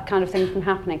stop that kind of thing from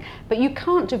happening. But you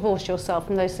can't divorce yourself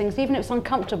from those things, even if it's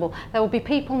uncomfortable. There will be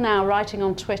people now writing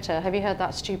on Twitter, have you heard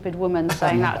that stupid woman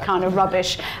saying that kind of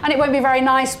rubbish? And it won't be very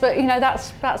nice, but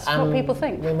that's what people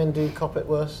think. Women do cop it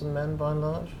worse than men by and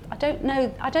large? I don't know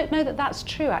that that's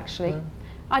true, actually. No.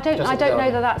 I don't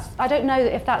know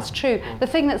if that's true. The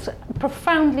thing that's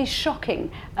profoundly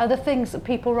shocking are the things that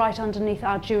people write underneath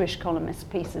our Jewish columnists'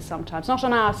 pieces sometimes. Not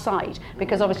on our site,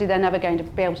 because obviously they're never going to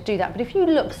be able to do that. But if you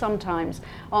look sometimes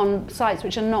on sites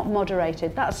which are not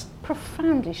moderated, that's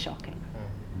profoundly shocking.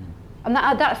 And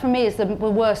that for me is the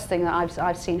worst thing that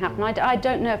I've seen happen. I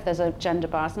don't know if there's a gender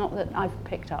bias, not that I've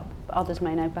picked up, but others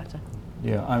may know better.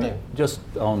 Yeah, I mean, just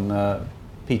on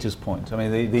Peter's point, I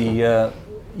mean,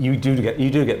 you do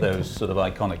get those sort of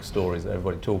iconic stories that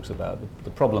everybody talks about. The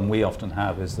problem we often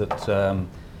have is that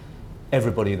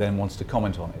everybody then wants to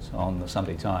comment on it on the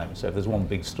Sunday Times. So if there's one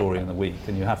big story in the week,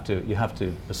 then you have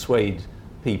to persuade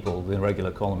people, the regular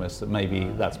columnists, that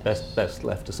maybe that's best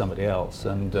left to somebody else,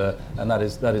 and that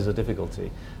is a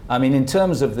difficulty. I mean, in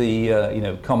terms of the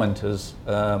commenters,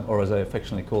 or as I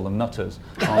affectionately call them, nutters,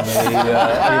 on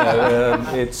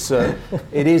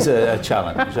it is a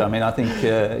challenge. I mean, I think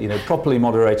properly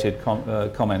moderated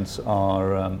comments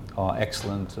are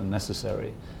excellent and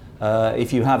necessary.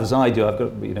 If you have, as I do, I've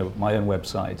got my own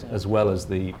website as well as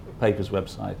the paper's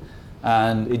website,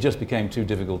 and it just became too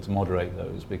difficult to moderate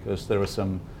those because there are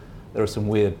some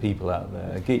weird people out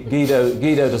there.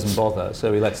 Guido doesn't bother,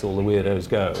 so he lets all the weirdos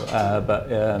go,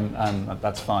 and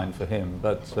that's fine for him.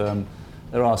 But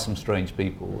there are some strange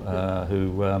people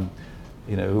who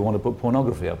want to put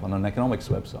pornography up on an economics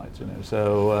website.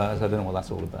 So I don't know what that's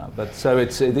all about. But so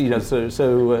it's it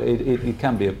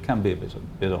can be a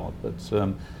bit odd. But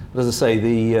as I say,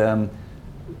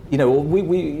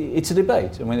 it's a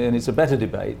debate. I mean, and it's a better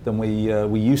debate than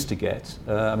we used to get.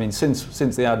 I mean,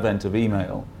 since the advent of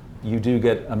email, you do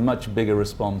get a much bigger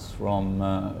response from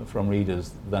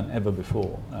readers than ever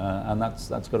before, and that's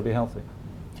got to be healthy.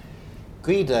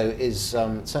 Guido is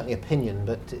certainly opinion,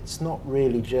 but it's not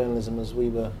really journalism as we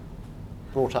were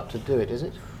brought up to do it, is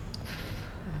it?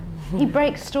 He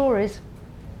breaks stories.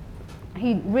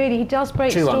 He does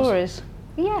break True stories. Ones.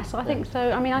 Yes, I think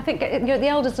so. I mean, I think the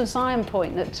Elders of Zion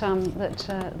point that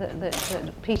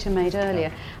Peter made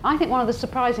earlier. I think one of the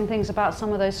surprising things about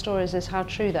some of those stories is how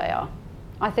true they are.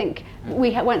 I think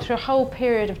we went through a whole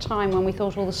period of time when we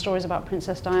thought all the stories about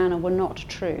Princess Diana were not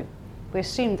true. We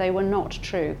assumed they were not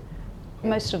true.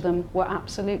 Most of them were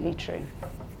absolutely true.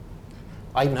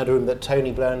 I even had a room that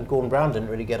Tony Blair and Gordon Brown didn't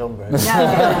really get on very well.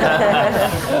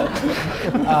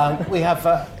 We have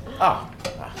a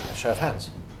show of hands.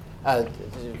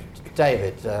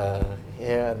 David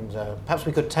here, and perhaps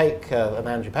we could take, and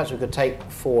Andrew, perhaps we could take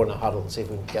 4 in a huddle and see if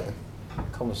we can get the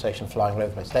conversation flying all over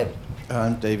the place. David.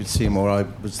 I'm David Seymour. I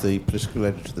was the political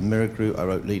editor of the Mirror Group. I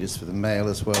wrote leaders for the Mail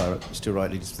as well. I still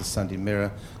write leaders for the Sunday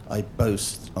Mirror. I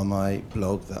boast on my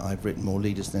blog that I've written more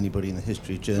leaders than anybody in the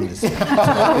history of journalism. So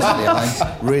obviously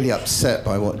I'm really upset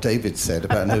by what David said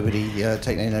about nobody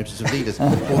taking any notice of leaders.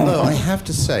 Although I have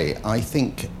to say, I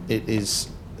think it is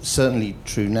certainly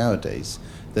true nowadays.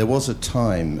 There was a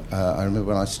time, I remember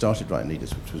when I started writing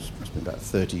leaders, which was about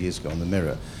 30 years ago on the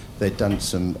Mirror, they'd done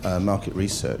some market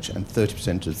research, and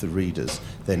 30% of the readers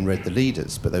then read the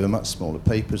leaders, but they were much smaller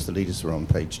papers. The leaders were on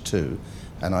page 2,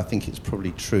 and I think it's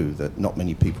probably true that not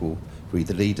many people read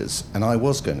the leaders. And I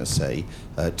was going to say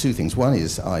two things. One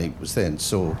is I was there and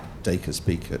saw Dacre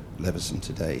speak at Leveson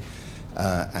today,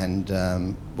 and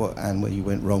where you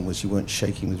went wrong was you weren't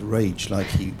shaking with rage like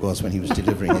he was when he was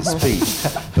delivering his speech.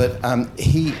 But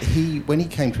he when he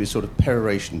came to his sort of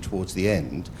peroration towards the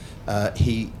end,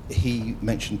 he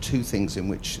mentioned two things in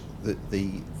which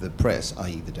the press,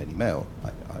 i.e. the Daily Mail,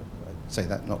 I say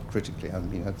that not critically, I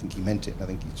mean I think he meant it, and I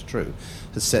think it's true,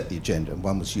 has set the agenda. And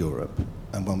one was Europe,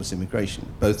 and one was immigration,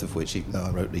 both of which, even though I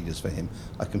wrote leaders for him,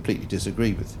 I completely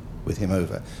disagree with him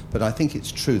over. But I think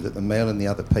it's true that the Mail and the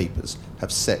other papers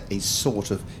have set a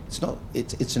sort of,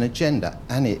 it's an agenda,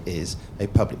 and it is a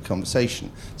public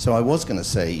conversation. So I was going to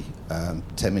say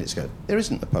 10 minutes ago, there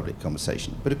isn't a public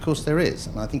conversation, but of course there is.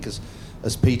 And I think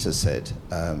as Peter said,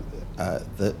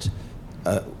 that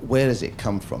where does it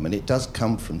come from? And it does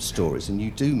come from stories, and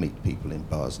you do meet people in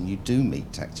bars, and you do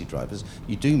meet taxi drivers,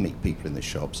 you do meet people in the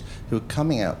shops who are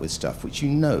coming out with stuff which you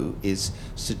know is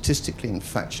statistically and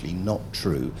factually not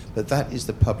true, but that is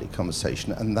the public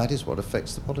conversation, and that is what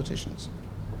affects the politicians.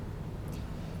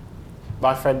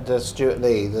 My friend Stuart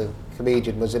Lee, the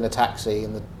comedian, was in a taxi,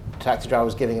 and the taxi driver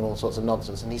was giving him all sorts of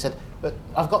nonsense, and he said, "But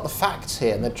I've got the facts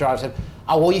here." And the driver said,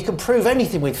 "Oh, well, you can prove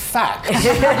anything with facts."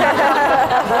 There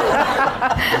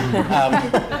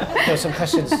were some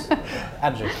questions.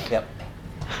 Andrew, yep.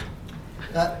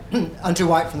 Andrew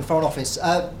White from the Foreign Office.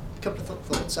 A couple of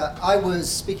thoughts. I was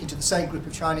speaking to the same group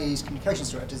of Chinese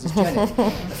communications directors as Jenny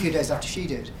a few days after she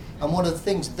did, and one of the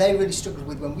things they really struggled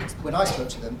with when I spoke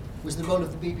to them was the role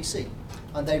of the BBC,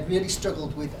 and they really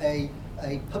struggled with a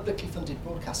publicly funded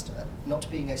broadcaster not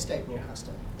being a state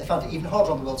broadcaster. They found it even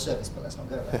harder on the World Service, but let's not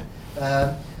go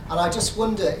there. And I just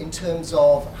wonder, in terms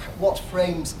of what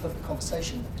frames of the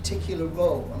conversation, the particular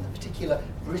role and the particular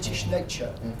British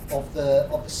nature of the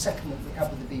secondment we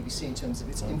have with the BBC in terms of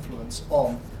its influence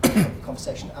on the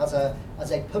conversation as a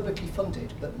publicly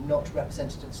funded but not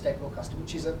representative state broadcaster,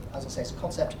 which is, as I say, it's a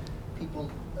concept people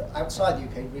outside the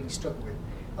UK really struggle with.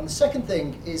 And the second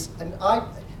thing is, and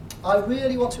I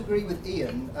really want to agree with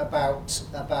Ian about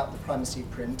the primacy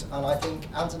of print, and I think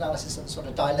Anne's analysis of the sort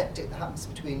of dialectic that happens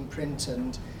between print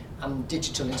and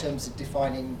digital in terms of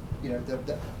defining,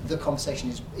 the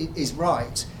conversation is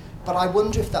right. But I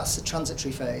wonder if that's a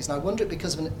transitory phase, and I wonder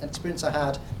because of an experience I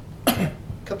had a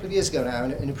couple of years ago now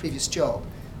in a previous job,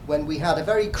 when we had a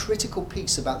very critical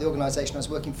piece about the organisation I was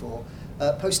working for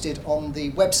posted on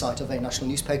the website of a national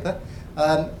newspaper,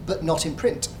 but not in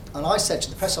print. And I said to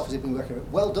the press officer who'd been working with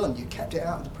it, "Well done, you kept it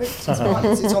out of the print. It's fine.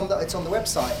 It's on the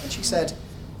website." And she said,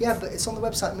 "Yeah, but it's on the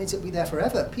website, it means it'll be there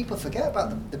forever. People forget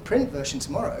about the print version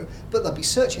tomorrow, but they'll be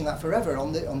searching that forever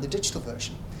on the digital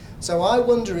version." So I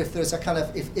wonder if there's a kind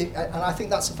of, and I think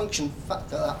that's a function of the fact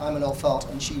that I'm an old fart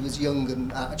and she was young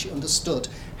and actually understood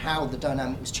how the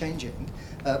dynamic was changing.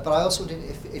 But I also wonder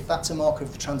if that's a marker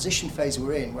of the transition phase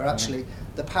we're in, where actually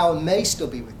the power may still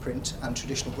be with print and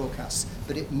traditional broadcasts,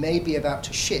 but it may be about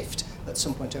to shift at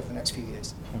some point over the next few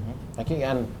years. Thank you.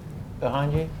 And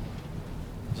behind you?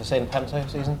 Is it saying Panto,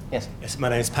 Susan? Yes. Yes, my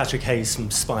name is Patrick Hayes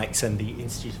from Spikes and the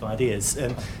Institute of Ideas.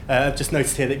 I've just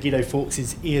noticed here that Guido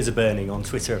Fawkes' ears are burning on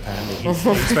Twitter, apparently. He's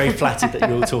very flattered that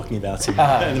you're all talking about him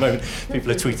at the moment.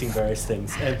 People are tweeting various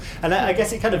things. And I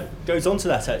guess it kind of goes on to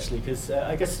that, actually, because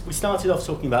I guess we started off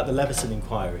talking about the Leveson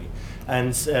inquiry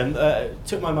and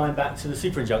took my mind back to the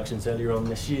super injunctions earlier on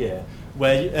this year,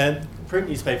 where print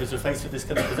newspapers were faced with this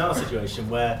kind of bizarre situation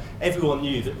where everyone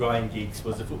knew that Ryan Giggs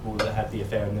was the footballer that had the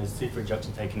affair and there's a super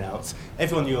injunction taken out.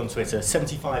 Everyone knew on Twitter,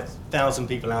 75,000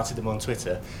 people outed them on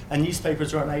Twitter, and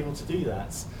newspapers were unable to do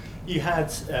that. You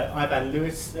had Ivan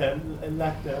Lewis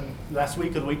last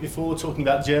week or the week before talking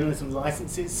about journalism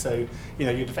licenses, so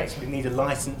you'd effectively need a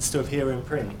license to appear in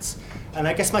print. And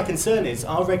I guess my concern is,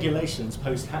 are regulations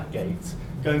post-Hatgate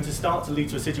going to start to lead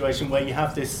to a situation where you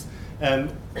have this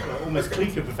almost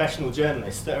clique of professional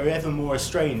journalists that are ever more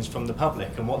estranged from the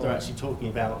public and what they're actually talking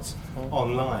about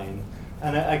online?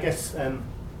 And I guess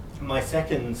my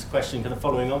second question, kind of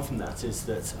following on from that, is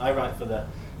that I write for the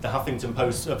Huffington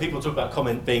Post. People talk about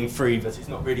comment being free, but it's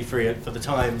not really free for the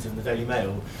Times and the Daily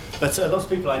Mail. But a lot of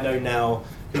people I know now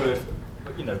who are,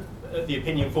 the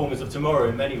opinion formers of tomorrow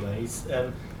in many ways,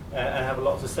 and have a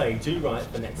lot to say, do write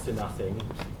for next to nothing,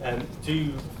 and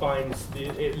do find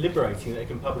it liberating that they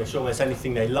can publish almost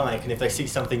anything they like, and if they see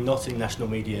something not in national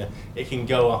media, it can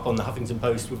go up on the Huffington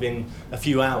Post within a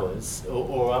few hours,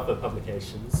 or other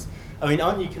publications. I mean,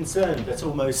 aren't you concerned that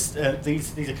almost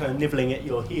these are kind of nibbling at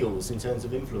your heels in terms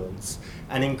of influence?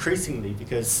 And increasingly,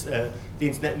 because the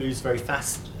internet moves very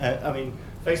fast,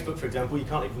 Facebook, for example, you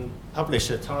can't even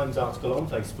publish a Times article on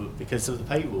Facebook because of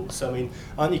the paywall. So, I mean,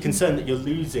 aren't you concerned that you're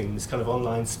losing this kind of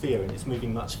online sphere and it's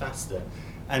moving much faster?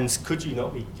 And could you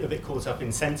not be a bit caught up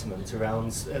in sentiment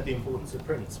around the importance of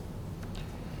print?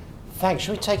 Thanks.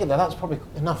 Should we take it there? That's probably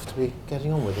enough to be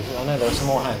getting on with, isn't it? I know there are some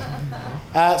more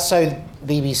hands. So,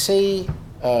 BBC,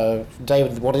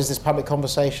 David, what is this public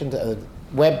conversation?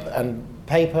 Web and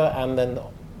paper, and then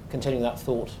continuing that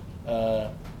thought,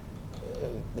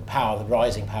 the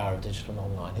rising power of digital and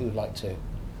online. Who would like to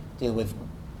deal with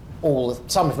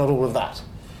some, if not all, of that?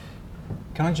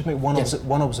 Can I just make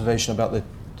one observation about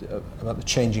the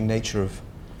changing nature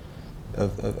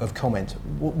of comment?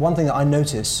 One thing that I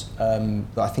notice that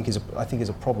I think is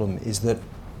a problem is that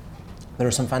there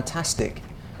are some fantastic,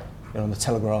 on the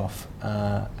Telegraph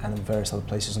and in various other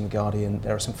places on the Guardian,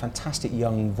 there are some fantastic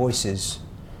young voices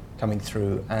coming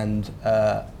through, and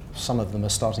some of them are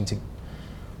starting to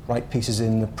write pieces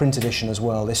in the print edition as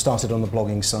well. They started on the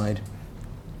blogging side,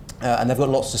 and they've got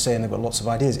lots to say and they've got lots of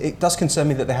ideas. It does concern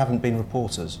me that they haven't been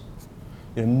reporters.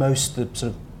 Most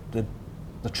the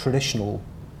traditional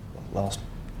last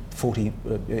 40,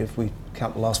 if we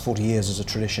count the last 40 years as a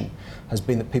tradition, has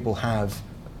been that people have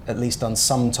at least done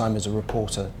some time as a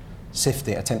reporter,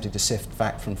 attempting to sift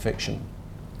fact from fiction,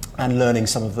 and learning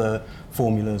some of the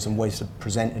formulas and ways to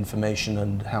present information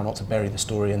and how not to bury the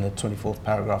story in the 24th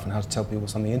paragraph and how to tell people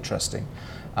something interesting.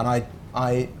 And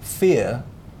I fear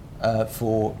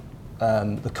for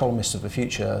the columnists of the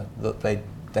future that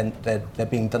they're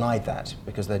being denied that,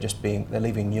 because they're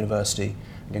leaving university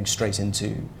and going straight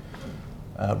into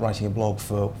writing a blog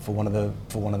for one of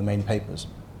the main papers.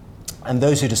 And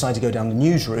those who decide to go down the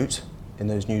news route in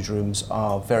those newsrooms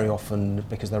are very often,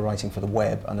 because they're writing for the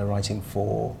web and they're writing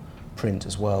for print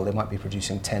as well, they might be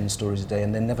producing 10 stories a day,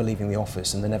 and they're never leaving the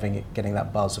office, and they're never getting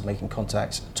that buzz of making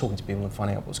contacts, talking to people and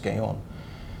finding out what's going on.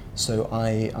 So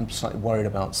I'm slightly worried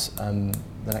about the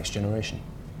next generation.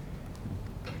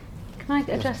 Can I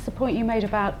address the point you made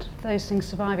about those things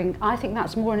surviving? I think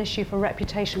that's more an issue for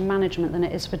reputation management than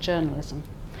it is for journalism.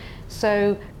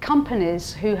 So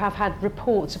companies who have had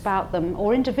reports about them,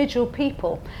 or individual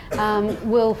people,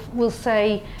 will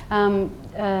say,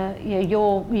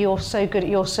 you're so good at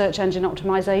your search engine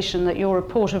optimization that your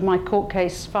report of my court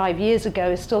case 5 years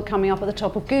ago is still coming up at the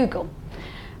top of Google.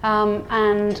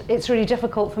 And it's really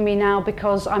difficult for me now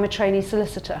because I'm a trainee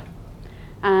solicitor.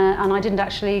 And I didn't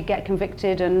actually get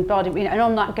convicted, and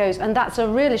on that goes. And that's a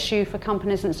real issue for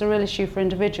companies, and it's a real issue for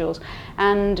individuals.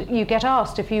 And you get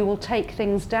asked if you will take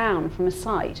things down from a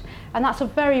site, and that's a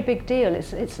very big deal.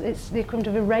 It's the equivalent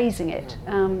of erasing it,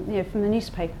 from the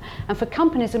newspaper. And for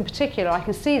companies in particular, I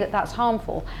can see that that's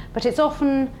harmful, but it's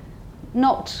often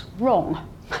not wrong.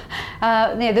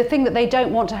 The thing that they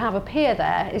don't want to have appear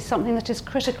there is something that is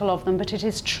critical of them, but it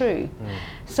is true.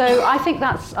 So I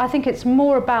think it's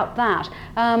more about that.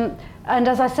 And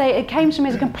as I say, it came to me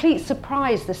as a complete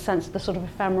surprise, this sense of the sort of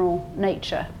ephemeral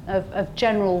nature of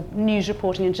general news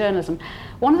reporting and journalism.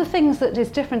 One of the things that is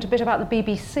different a bit about the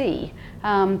BBC,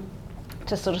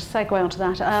 to sort of segue onto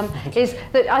that, is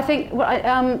that I think,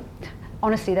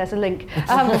 honestly, there's a link,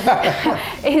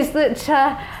 is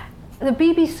that the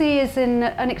BBC is in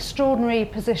an extraordinary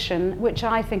position, which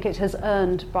I think it has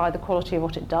earned by the quality of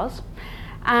what it does.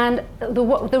 And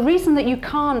the reason that you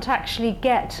can't actually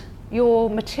get your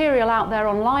material out there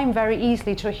online very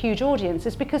easily to a huge audience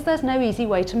is because there's no easy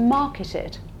way to market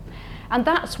it. And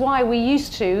that's why we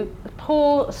used to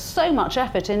pour so much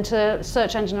effort into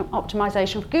search engine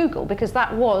optimization for Google, because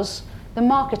that was the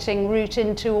marketing route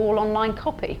into all online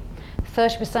copy.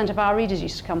 30% of our readers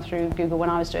used to come through Google when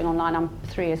I was doing online. I'm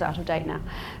 3 years out of date now.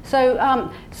 So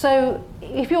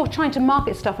if you're trying to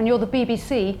market stuff and you're the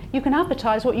BBC, you can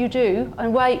advertise what you do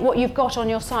and what you've got on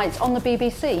your sites on the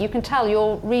BBC. You can tell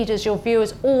your readers, your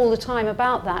viewers all the time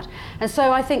about that. And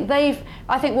so I think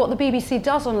what the BBC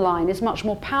does online is much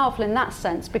more powerful in that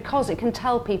sense, because it can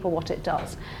tell people what it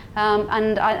does.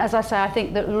 As I say, I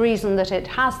think that the reason that it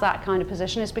has that kind of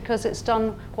position is because it's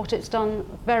done what it's done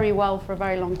very well for a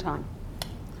very long time.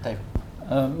 David.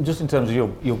 Just in terms of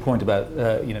your point about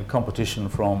competition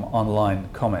from online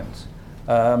comment,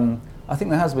 I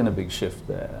think there has been a big shift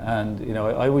there, and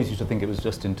I always used to think it was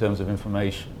just in terms of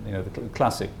information. The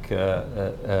classic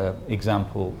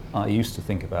example I used to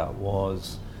think about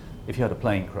was if you had a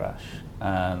plane crash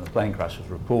and the plane crash was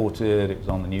reported, it was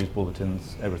on the news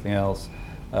bulletins, everything else,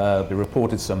 be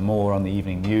reported some more on the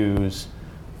evening news.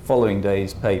 Following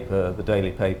day's paper, the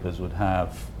daily papers would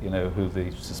have, who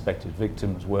the suspected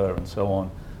victims were and so on.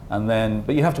 And then,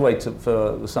 but you have to wait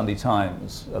for the Sunday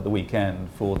Times at the weekend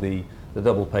for the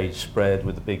double-page spread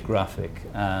with the big graphic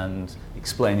and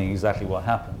explaining exactly what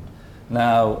happened.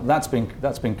 Now that's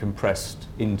been compressed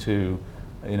into,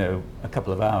 a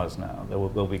couple of hours now.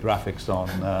 There'll be graphics on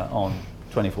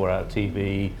 24-hour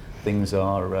TV. Things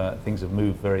have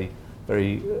moved very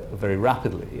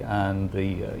rapidly, and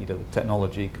the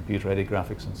technology, computer-aided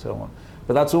graphics, and so on.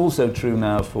 But that's also true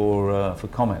now for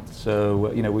comments. So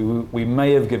we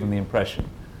may have given the impression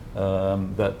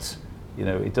that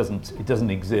it doesn't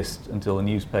exist until a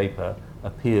newspaper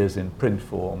appears in print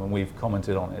form, and we've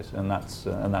commented on it, and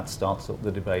that starts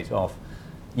the debate off.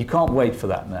 You can't wait for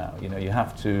that now. You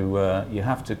have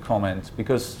to comment,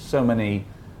 because so many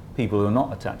people who are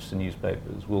not attached to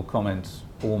newspapers will comment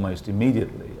almost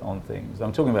immediately on things.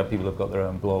 I'm talking about people who've got their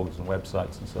own blogs and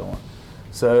websites and so on.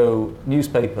 So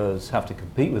newspapers have to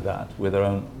compete with that, with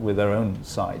their own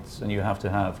sites, and you have to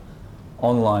have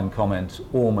online comment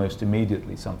almost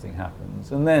immediately something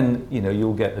happens, and then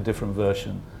you'll get a different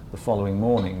version the following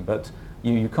morning. But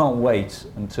you can't wait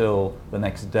until the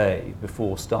next day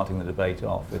before starting the debate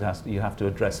off. You have to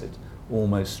address it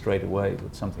almost straight away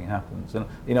that something happens. And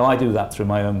I do that through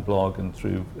my own blog and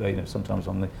through sometimes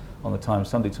on the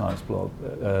Sunday Times blog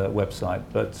website.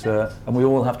 But and we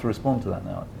all have to respond to that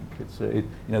now. I think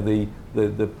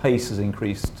the pace has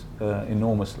increased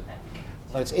enormously.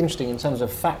 So it's interesting in terms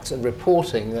of facts and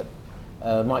reporting that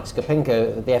Mike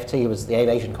Skopinko at the FT, who was the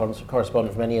Asian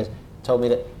correspondent for many years, told me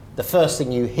that the first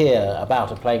thing you hear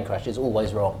about a plane crash is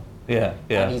always wrong. Yeah.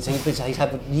 And he's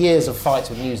had years of fights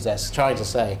with news desks trying to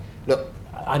say, look,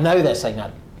 I know they're saying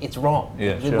that, it's wrong.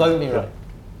 Yeah, it won't be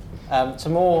right.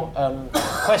 Some more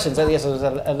questions. Yes, there was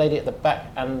a lady at the back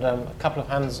and a couple of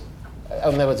hands.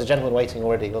 And there was a gentleman waiting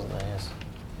already, wasn't there? Yes.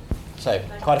 So,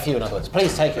 quite a few in other words.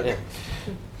 Please take it in.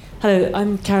 Hello,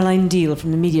 I'm Caroline Deal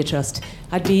from the Media Trust.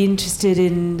 I'd be interested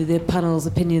in the panel's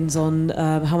opinions on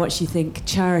how much you think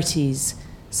charities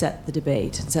set the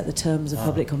debate and set the terms of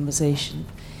public conversation.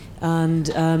 And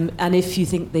if you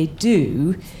think they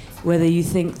do, whether you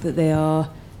think that they are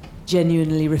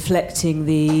genuinely reflecting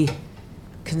the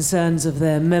concerns of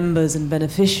their members and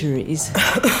beneficiaries,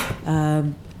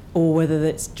 or whether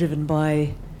that's driven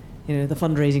by, the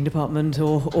fundraising department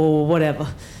or whatever.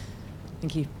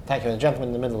 Thank you. Thank you. The gentleman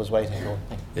in the middle was waiting.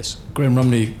 Yes, Graham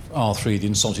Rumney, R3, the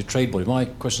Insolvency Trade Body. My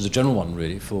question is a general one,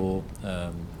 really, for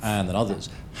Anne and others.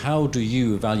 How do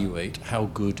you evaluate how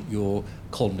good your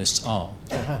columnists are?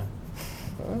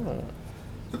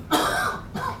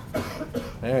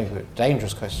 Very good.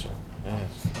 Dangerous question.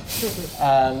 Yes.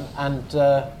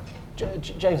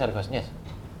 James had a question. Yes.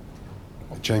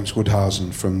 James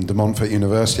Woodhausen from De Montfort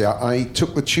University. I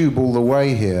took the tube all the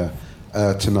way here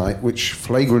tonight, which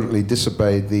flagrantly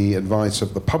disobeyed the advice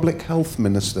of the Public Health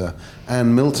Minister,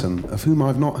 Anne Milton, of whom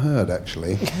I've not heard,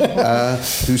 actually,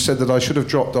 who said that I should have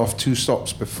dropped off 2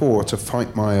 stops before to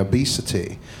fight my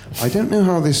obesity. I don't know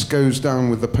how this goes down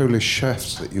with the Polish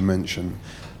chefs that you mentioned,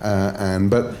 Anne,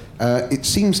 but it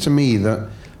seems to me that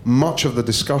much of the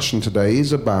discussion today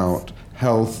is about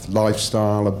health,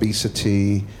 lifestyle,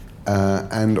 obesity,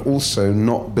 and also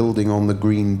not building on the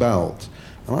green belt.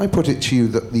 And I put it to you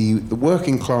that the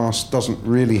working class doesn't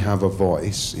really have a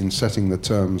voice in setting the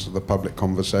terms of the public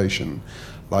conversation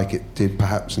like it did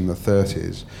perhaps in the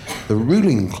 30s. The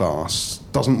ruling class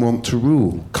doesn't want to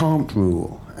rule, can't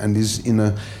rule, and is in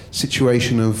a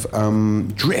situation of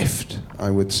drift, I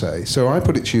would say. So I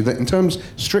put it to you that in terms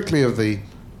strictly of the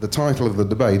title of the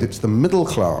debate, it's the middle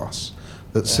class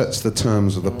that sets the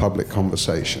terms of the public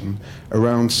conversation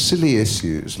around silly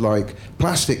issues like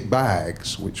plastic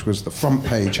bags, which was the front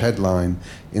page headline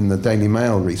in the Daily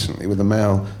Mail recently, with the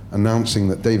Mail announcing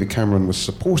that David Cameron was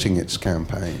supporting its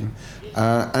campaign,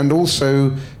 and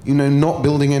also, not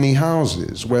building any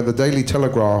houses, where the Daily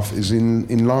Telegraph is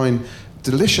in line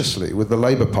deliciously with the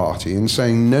Labour Party in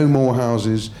saying no more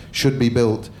houses should be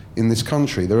built in this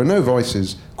country. There are no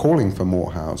voices calling for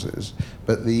more houses,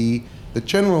 but the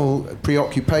general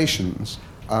preoccupations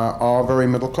are very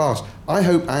middle class. I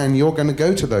hope, Anne, you're going to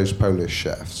go to those Polish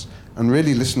chefs and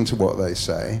really listen to what they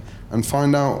say and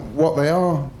find out what they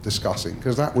are discussing,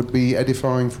 because that would be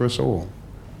edifying for us all.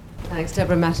 Thanks,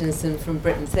 Deborah Mattinson from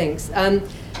Britain Thinks.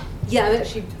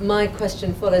 Actually, my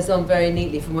question follows on very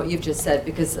neatly from what you've just said,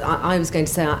 because I was going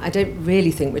to say I don't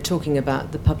really think we're talking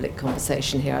about the public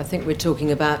conversation here. I think we're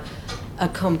talking about a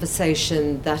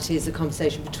conversation that is a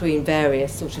conversation between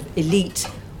various sort of elite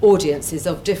audiences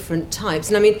of different types.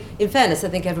 And I mean, in fairness, I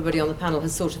think everybody on the panel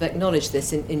has sort of acknowledged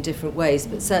this in different ways,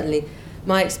 but certainly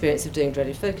my experience of doing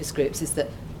dreaded focus groups is that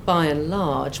by and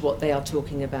large what they are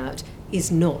talking about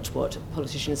is not what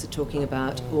politicians are talking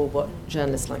about or what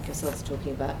journalists like yourselves are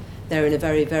talking about. They're in a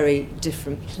very, very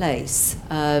different place.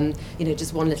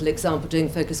 Just one little example, doing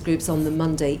focus groups on the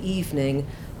Monday evening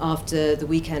after the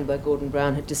weekend where Gordon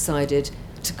Brown had decided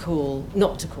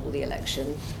not to call the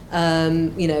election,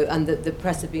 and the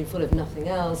press had been full of nothing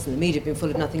else and the media had been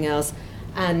full of nothing else.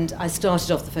 And I started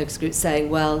off the focus group saying,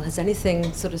 well, has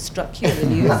anything sort of struck you in the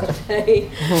news today?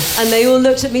 And they all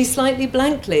looked at me slightly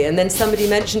blankly. And then somebody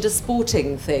mentioned a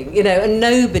sporting thing, and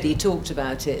nobody talked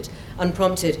about it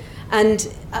unprompted. And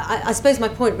I suppose my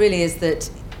point really is that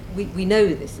we know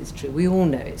this is true. We all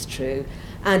know it's true.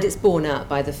 And it's borne out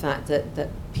by the fact that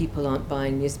people aren't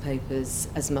buying newspapers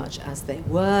as much as they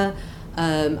were.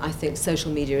 I think social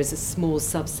media is a small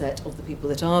subset of the people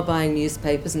that are buying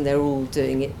newspapers, and they're all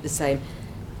doing it the same.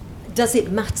 Does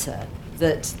it matter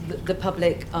that the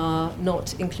public are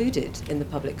not included in the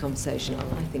public conversation?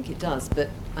 I think it does, but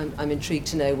I'm intrigued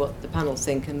to know what the panel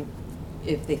think, and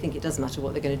if they think it does matter,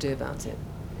 what they're going to do about it.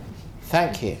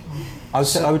 Thank you. I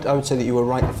would say that you were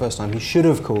right the first time. He should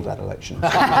have called that election.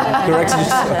 Correct.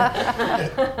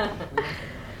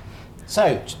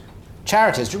 So,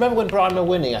 charities. Do you remember when Brian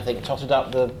Mulwini, I think, totted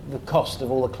up the cost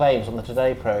of all the claims on the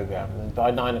Today programme? And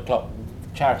by 9 o'clock,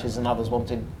 charities and others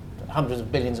wanted hundreds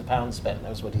of billions of pounds spent. That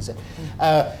was what he said.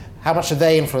 How much do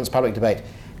they influence public debate?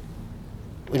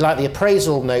 We'd like the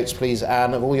appraisal notes, please,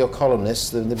 Anne, of all your columnists,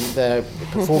 their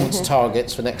performance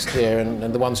targets for next year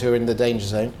and the ones who are in the danger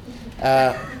zone.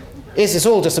 Is this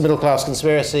all just a middle-class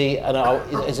conspiracy? And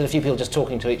is it a few people just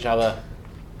talking to each other,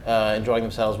 enjoying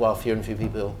themselves, while fewer and fewer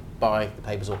people buy the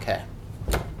papers or care?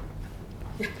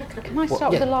 Can I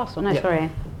start with the last one? No, sorry.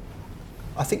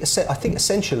 I think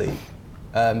essentially,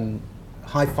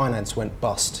 high finance went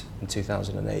bust in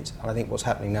 2008, and I think what's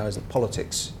happening now is that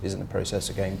politics is in the process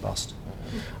of going bust.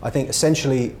 I think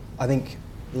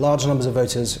large numbers of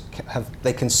voters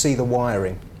can see the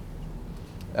wiring.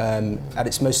 At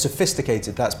its most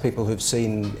sophisticated, that's people who've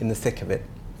seen in the thick of it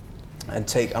and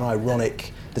take an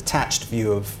ironic, detached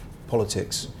view of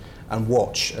politics and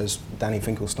watch, as Danny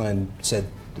Finkelstein said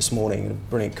this morning in a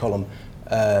brilliant column,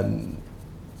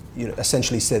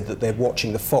 essentially said that they're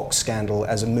watching the Fox scandal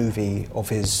as a movie of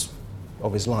his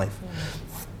life.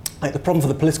 The problem for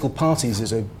the political parties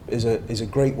is a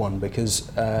great one, because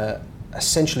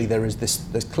essentially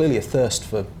there's clearly a thirst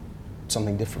for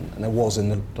something different, and there was in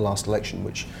the last election,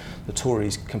 which the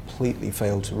Tories completely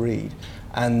failed to read.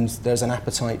 And there's an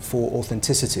appetite for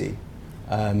authenticity,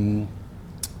 and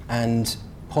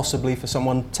possibly for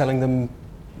someone telling them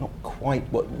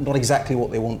not exactly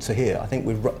what they want to hear. I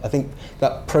think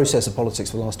that process of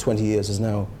politics for the last 20 years has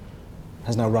now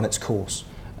run its course,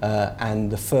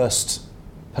 and the first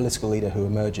political leader who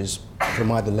emerges from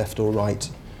either left or right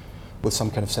with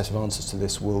some kind of set of answers to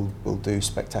this will do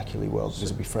spectacularly well, because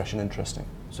it'll be fresh and interesting.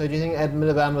 So do you think Ed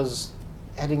Miliband was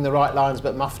heading the right lines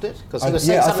but muffed it? Because he was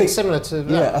saying something similar to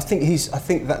that. Yeah, I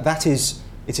think that is,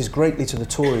 it is greatly to the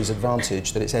Tories'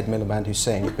 advantage that it's Ed Miliband who's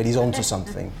saying it, but he's onto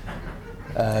something.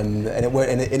 And it won't,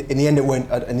 and in the end it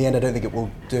won't. In the end, I don't think it will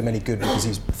do him any good, because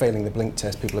he's failing the blink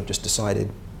test. People have just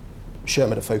decided. Show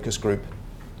him at a focus group.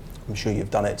 I'm sure you've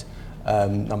done it.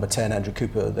 Number 10, Andrew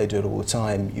Cooper. They do it all the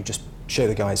time. You just show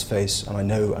the guy's face, and I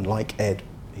know, and like Ed,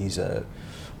 he's a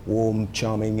warm,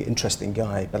 charming, interesting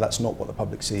guy. But that's not what the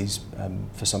public sees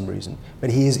for some reason.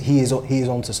 But he is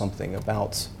onto something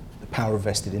about the power of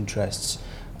vested interests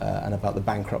and about the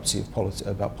bankruptcy of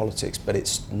politics. But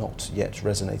it's not yet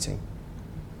resonating.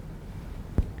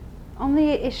 On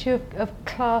the issue of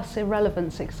class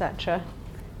irrelevance, etc.,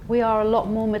 we are a lot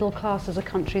more middle class as a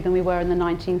country than we were in the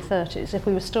 1930s. If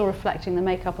we were still reflecting the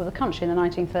makeup of the country in the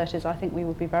 1930s, I think we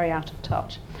would be very out of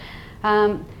touch.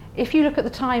 If you look at the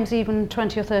Times even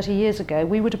 20 or 30 years ago,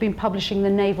 we would have been publishing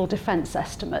the naval defence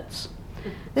estimates.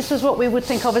 This was what we would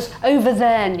think of as over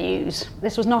there news.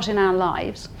 This was not in our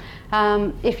lives.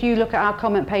 If you look at our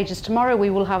comment pages tomorrow, we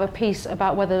will have a piece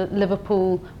about whether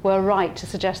Liverpool were right to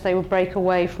suggest they would break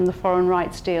away from the foreign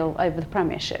rights deal over the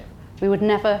Premiership. We would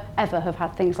never, ever have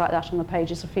had things like that on the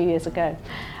pages a few years ago.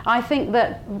 I think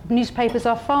that newspapers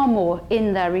are far more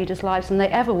in their readers' lives than they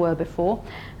ever were before.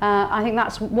 I think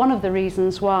that's one of the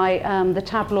reasons why the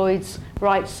tabloids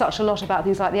write such a lot about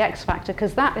things like the X Factor,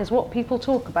 because that is what people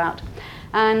talk about.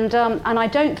 And I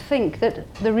don't think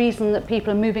that the reason that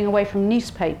people are moving away from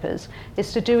newspapers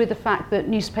is to do with the fact that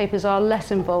newspapers are less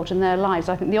involved in their lives.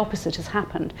 I think the opposite has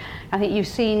happened. I think you've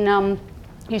seen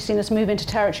us move into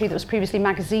territory that was previously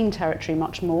magazine territory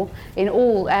much more in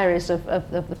all areas of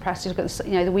the press. You look at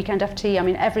the Weekend FT, I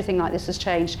mean, everything like this has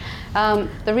changed.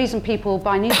 The reason people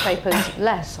buy newspapers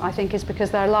less, I think, is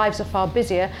because their lives are far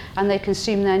busier and they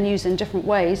consume their news in different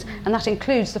ways, and that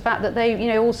includes the fact that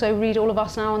they also read all of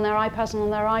us now on their iPads and on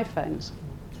their iPhones.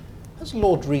 Has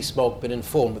Lord Rees-Mogg been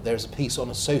informed that there is a piece on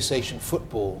association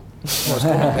football on his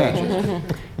cover pages?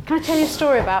 Can I tell you a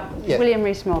story about William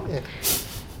Rees-Mogg? Yeah.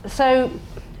 So,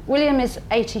 William is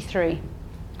 83,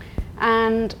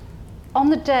 and on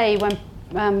the day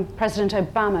when President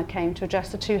Obama came to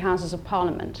address the two houses of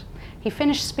Parliament, he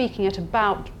finished speaking at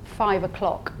about 5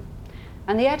 o'clock.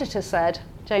 And the editor said,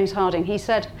 James Harding, he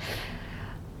said,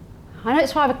 I know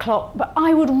it's 5 o'clock, but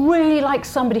I would really like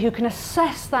somebody who can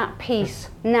assess that piece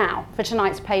now for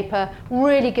tonight's paper,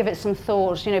 really give it some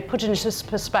thought, put it into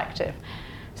perspective.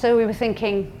 So we were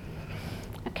thinking,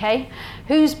 okay,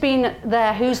 who's been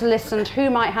there, who's listened, who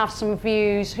might have some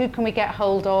views, who can we get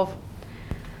hold of?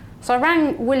 So I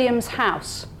rang William's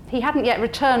house. He hadn't yet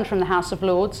returned from the House of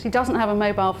Lords. He doesn't have a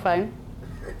mobile phone.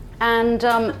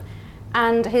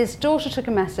 And his daughter took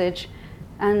a message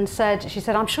and she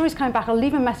said, I'm sure he's coming back, I'll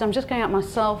leave him a message, I'm just going out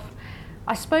myself.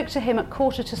 I spoke to him at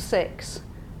 5:45,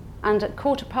 and at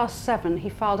 7:15 he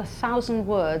filed 1,000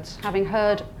 words, having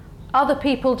heard other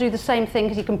people do the same thing,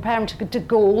 because you compare him to De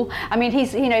Gaulle. I mean,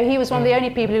 he was one of the only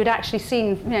people who'd actually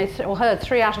seen, or heard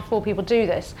 3 out of 4 people do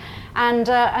this,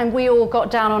 and we all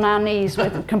got down on our knees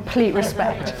with complete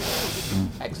respect.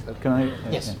 Excellent. Can I?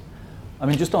 Yes. I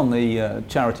mean, just on the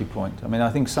charity point. I mean, I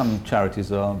think some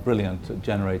charities are brilliant at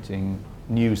generating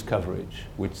news coverage,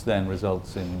 which then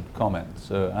results in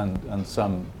comments, and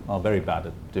some are very bad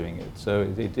at doing it. So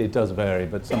it does vary,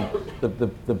 but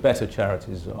the better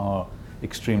charities are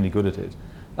extremely good at it.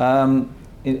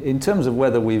 In terms of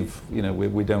whether we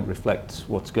don't reflect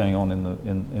what's going on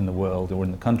in the world or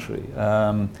in the country.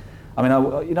 I mean,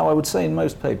 I would say in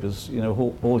most papers,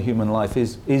 all human life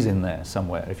is in there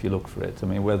somewhere if you look for it. I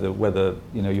mean, whether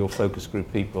your focus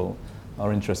group people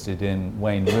are interested in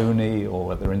Wayne Rooney or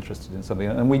whether they're interested in something,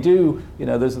 and we do.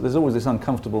 There's always this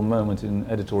uncomfortable moment in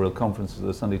editorial conferences of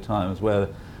the Sunday Times where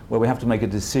we have to make a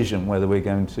decision whether we're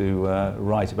going to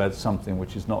write about something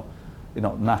which is not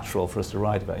natural for us to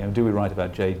write about. Do we write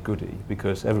about Jade Goody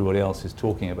because everybody else is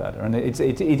talking about her? And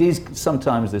it is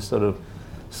sometimes this sort of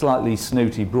slightly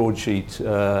snooty broadsheet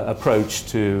approach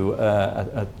to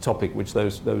a topic which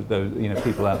those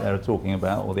people out there are talking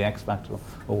about, or the X Factor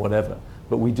or whatever.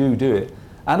 But we do it.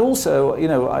 And also,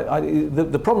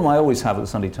 the problem I always have at the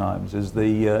Sunday Times is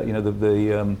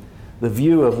the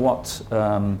view of what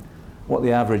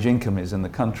the average income is in the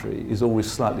country is always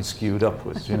slightly skewed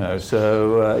upwards,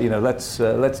 So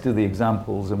let's do the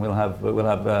examples, and we'll have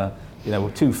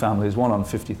 2 families, one on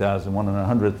 50,000, one on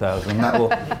 100,000.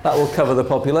 That will cover the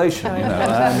population,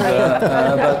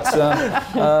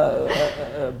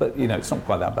 But it's not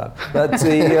quite that bad. But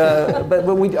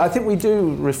I think we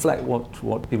do reflect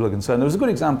what people are concerned. There was a good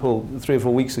example 3 or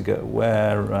 4 weeks ago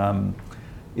where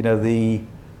the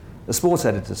sports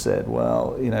editor said,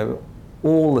 well,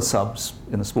 all the subs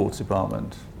in the sports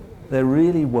department, they're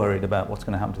really worried about what's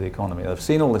going to happen to the economy. They've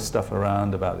seen all this stuff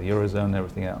around about the Eurozone and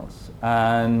everything else.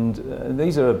 And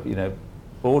these are,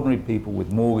 ordinary people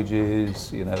with mortgages,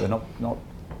 they're not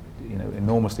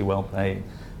enormously well paid.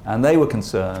 And they were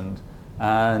concerned,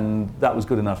 and that was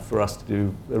good enough for us to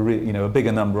do a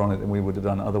bigger number on it than we would have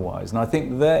done otherwise. And I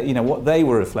think what they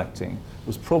were reflecting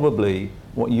was probably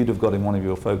what you'd have got in one of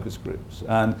your focus groups.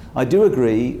 And I do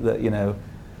agree that,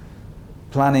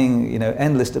 planning,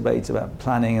 endless debates about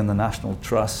planning and the National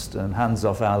Trust and hands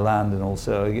off our land and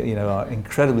also, are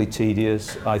incredibly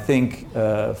tedious. I think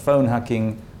phone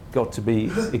hacking got to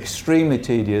be extremely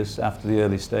tedious after the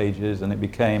early stages, and it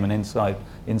became an inside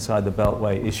the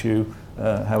Beltway issue,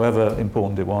 however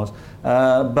important it was.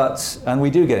 And we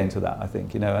do get into that, I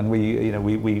think, and we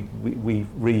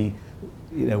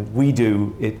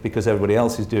do it because everybody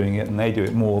else is doing it, and they do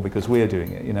it more because we're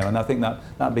doing it, and I think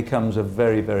that becomes a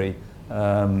very, very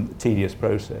tedious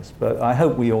process. But I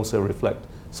hope we also reflect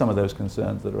some of those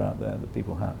concerns that are out there that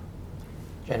people have.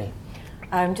 Jenny?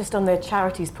 Just on the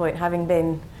charities point, having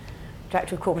been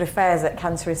Director of Corporate Affairs at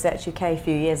Cancer Research UK a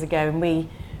few years ago, and we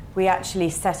we actually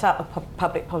set up a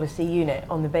public policy unit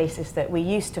on the basis that we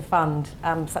used to fund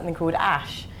something called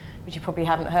ASH, which you probably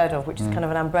haven't heard of, which is kind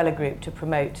of an umbrella group to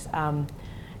promote kind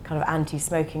of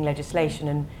anti-smoking legislation.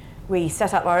 And we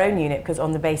set up our own unit because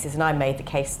on the basis, and I made the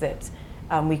case that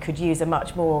we could use a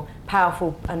much more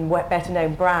powerful and better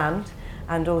known brand,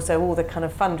 and also all the kind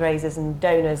of fundraisers and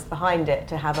donors behind it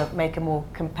to make a more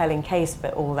compelling case for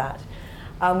all that,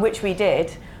 which we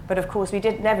did. But of course, we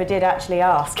never did actually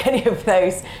ask any of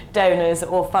those donors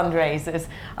or fundraisers.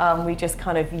 We just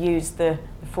kind of used the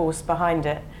force behind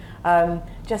it.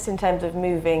 Just in terms of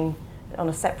moving, on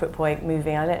a separate point, I don't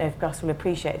know if Gus will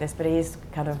appreciate this, but he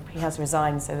has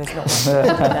resigned, so there's not much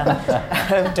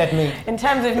to do. Dead meat. In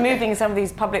terms of moving some of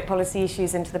these public policy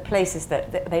issues into the places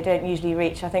that they don't usually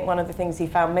reach, I think one of the things he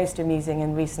found most amusing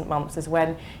in recent months is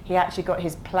when he actually got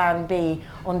his Plan B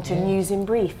onto news in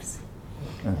briefs.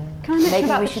 Can I mention Maybe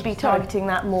about we should be targeting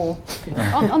that more.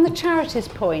 On the charities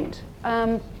point,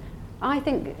 I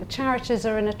think charities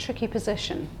are in a tricky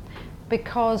position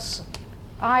because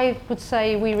I would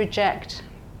say we reject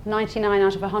 99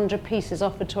 out of 100 pieces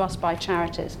offered to us by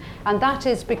charities. And that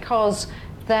is because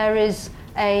there is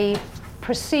a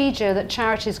procedure that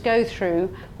charities go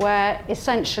through where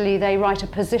essentially they write a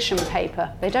position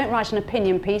paper. They don't write an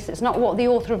opinion piece. It's not what the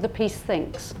author of the piece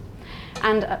thinks.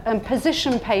 And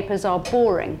position papers are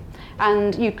boring.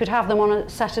 And you could have them on a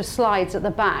set of slides at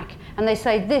the back. And they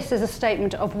say, this is a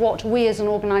statement of what we as an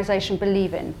organisation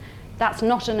believe in. That's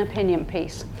not an opinion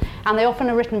piece. And they often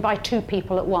are written by two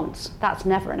people at once. That's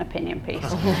never an opinion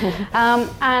piece.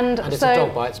 And it's so, a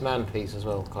dog bites man piece as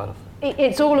well, quite often.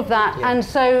 It's all of that, Yeah.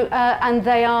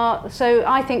 and so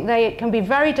I think they can be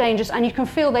very dangerous, and you can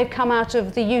feel they've come out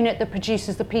of the unit that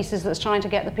produces the pieces that's trying to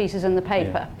get the pieces in the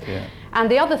paper. Yeah. And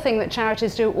the other thing that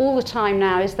charities do all the time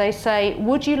now is they say,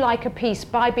 would you like a piece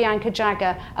by Bianca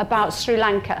Jagger about Sri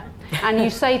Lanka? And you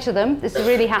say to them, this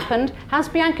really happened, has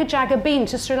Bianca Jagger been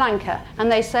to Sri Lanka?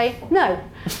 And they say, no.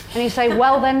 And you say,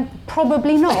 well then,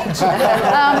 probably not.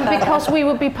 Because we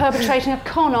would be perpetrating a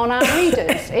con on our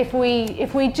readers if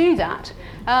we do that.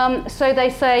 So they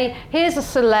say, here's a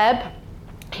celeb,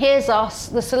 here's us,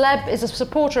 the celeb is a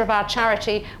supporter of our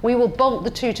charity, we will bolt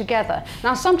the two together.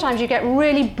 Now sometimes you get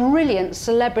really brilliant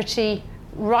celebrity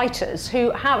writers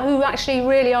who actually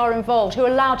really are involved, who are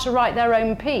allowed to write their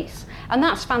own piece. And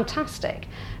that's fantastic.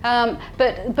 But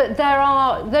there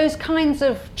are those kinds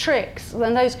of tricks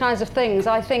and those kinds of things.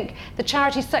 I think the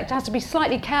charity sector has to be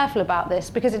slightly careful about this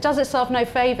because it does itself no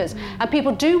favours. And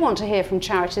people do want to hear from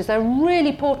charities. They're a really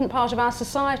important part of our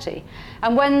society.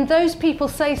 And when those people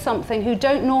say something who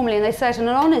don't normally, and they say it in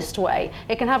an honest way,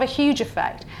 it can have a huge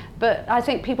effect. But I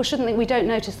think people shouldn't think we don't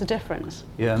notice the difference.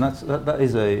 Yeah, and that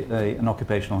is an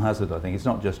occupational hazard, I think. It's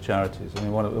not just charities. I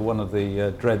mean, one of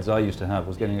the dreads I used to have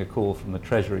was getting a call from the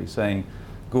Treasury saying,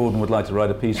 Gordon would like to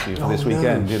write a piece for you for this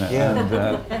weekend, you know.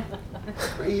 Yeah.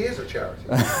 But he is a charity.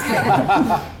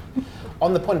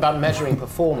 On the point about measuring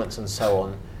performance and so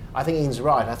on, I think Ian's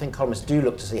right. I think columnists do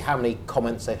look to see how many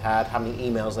comments they've had, how many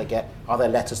emails they get, are there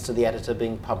letters to the editor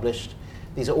being published.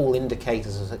 These are all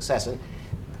indicators of success. And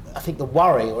I think the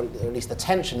worry, or at least the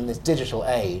tension in this digital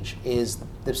age, is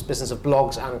this business of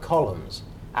blogs and columns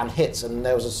and hits. And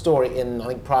there was a story in, I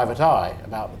think, Private Eye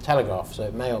about the Telegraph, so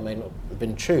it may or may not have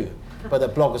been true, but the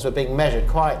bloggers were being measured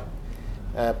quite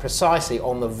precisely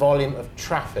on the volume of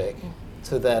traffic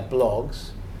to their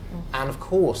blogs. And of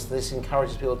course, this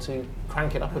encourages people to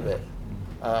crank it up a bit.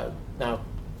 Now,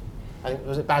 I think,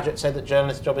 was it Badgett said that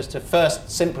journalists' job is to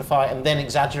first simplify and then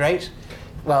exaggerate?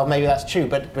 Well, maybe that's true,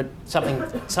 but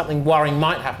something worrying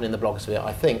might happen in the blogosphere,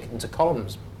 I think, and to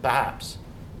columns, perhaps,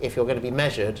 if you're going to be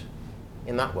measured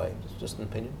in that way. It's just an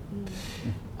opinion.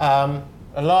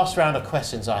 A last round of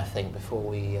questions, I think, before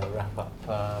we wrap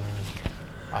up.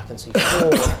 I can see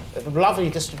 4. A lovely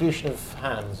distribution of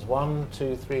hands. 1,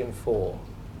 2, 3, and 4.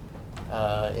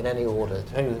 In any order.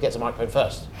 Who gets a microphone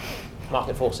first?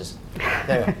 Market Forces.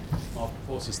 There we go. Market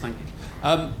Forces, thank you.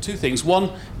 2 things.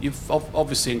 One, you've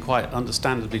obviously and quite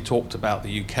understandably talked about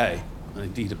the UK, and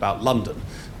indeed about London,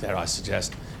 dare I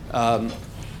suggest.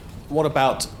 What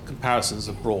about comparisons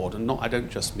abroad? And I don't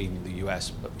just mean the US,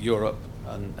 but Europe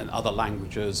and other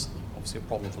languages. Obviously a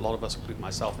problem for a lot of us, including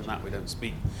myself, in that we don't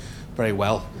speak very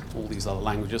well all these other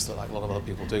languages that like a lot of other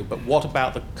people do. But what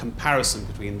about the comparison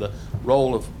between the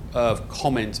role of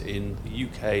comment in the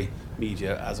UK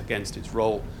media as against its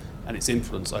role and its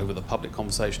influence over the public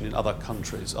conversation in other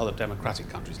countries, other democratic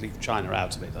countries? Leave China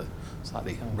out of it, a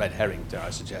slightly red herring, dare I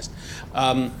suggest.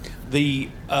 The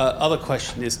other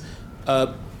question is,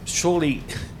 surely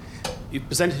you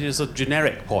presented it as a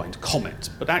generic point, comment,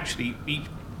 but actually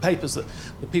papers that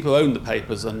the people who own the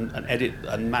papers and edit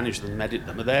and manage them and edit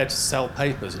them are there to sell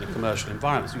papers in a commercial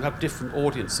environment. So you have different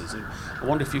audiences, and I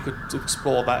wonder if you could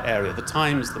explore that area. The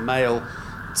Times, the Mail,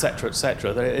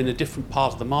 etc., they're in a different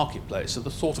part of the marketplace, so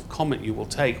the sort of comment you will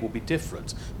take will be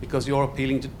different because you're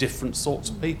appealing to different sorts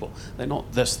of people. They're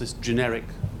not just this generic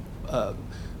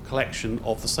collection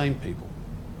of the same people.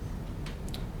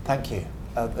 Thank you.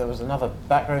 There was another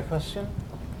back row question.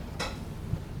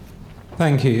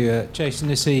 Thank you. Jason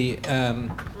Nissy,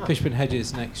 Fishburne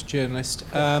Hedges, Next journalist.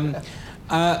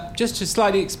 Just to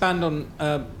slightly expand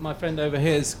on my friend over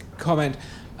here's comment,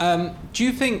 do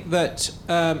you think that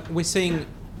we're seeing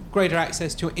greater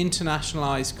access to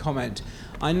internationalised comment?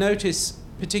 I notice,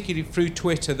 particularly through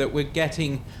Twitter, that we're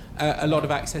getting a lot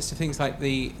of access to things like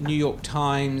the New York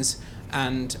Times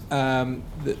and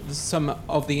some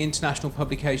of the international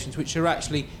publications, which are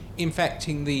actually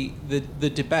infecting the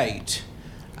debate.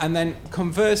 And then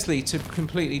conversely, to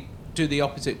completely do the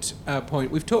opposite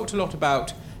point, we've talked a lot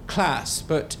about class,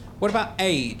 but what about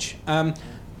age?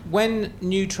 When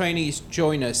new trainees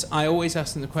join us, I always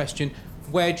ask them the question,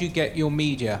 where do you get your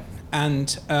media?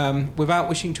 And without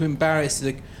wishing to embarrass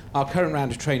our current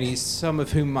round of trainees, some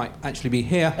of whom might actually be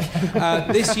here,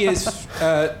 this year's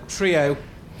trio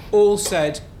all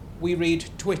said, we read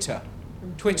Twitter.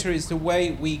 Twitter is the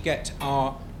way we get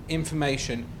our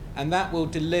information, and that will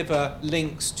deliver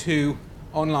links to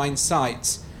online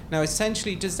sites. Now,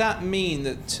 essentially, does that mean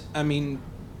that,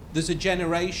 there's a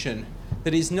generation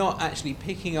that is not actually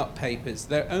picking up papers,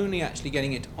 they're only actually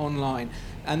getting it online,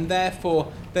 and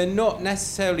therefore they're not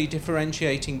necessarily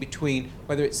differentiating between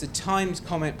whether it's the Times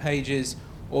comment pages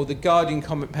or the Guardian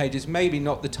comment pages, maybe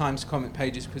not the Times comment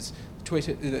pages because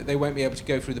Twitter, they won't be able to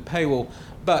go through the paywall,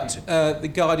 but the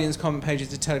Guardian's comment pages,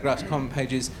 the Telegraph's comment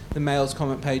pages, the Mail's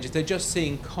comment pages, they're just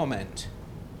seeing comment.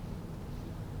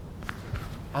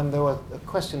 And there was a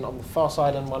question on the far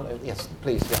side and one, yes,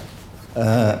 please, yeah.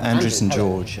 Andrew St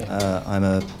George. I'm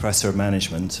a professor of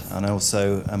management and I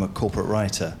also am a corporate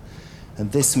writer.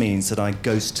 And this means that I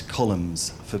ghost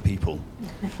columns for people.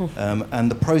 And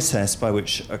the process by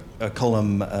which a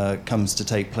column comes to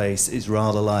take place is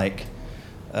rather like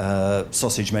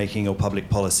sausage making or public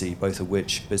policy, both of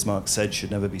which Bismarck said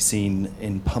should never be seen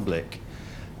in public.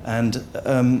 And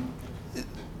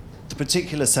the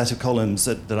particular set of columns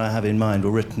that I have in mind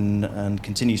were written and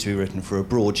continue to be written for a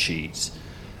broadsheet.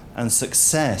 And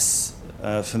success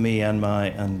for me and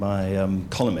my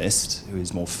columnist, who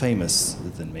is more famous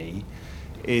than me,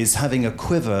 is having a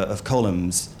quiver of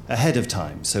columns ahead of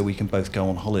time so we can both go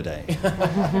on holiday.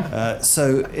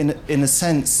 So in a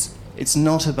sense, it's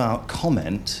not about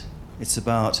comment, it's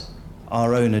about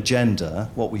our own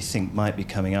agenda, what we think might be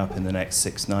coming up in the next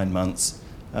 6-9 months.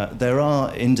 There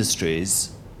are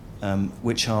industries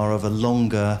which are of a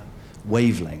longer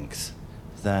wavelength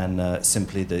than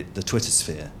simply the Twitter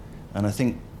sphere. And I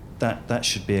think that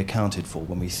should be accounted for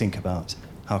when we think about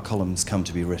how columns come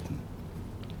to be written.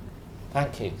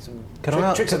 Thank you.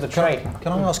 Tricks of the trade.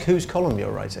 Can I ask whose column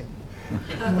you're writing?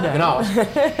 No. No.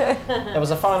 There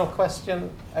was a final question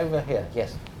over here.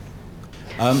 Yes.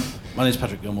 My name is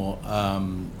Patrick Gilmore,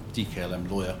 DKLM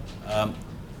lawyer.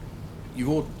 You've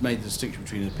all made the distinction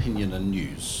between opinion and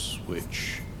news,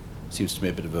 which seems to me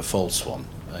a bit of a false one.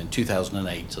 In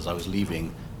 2008, as I was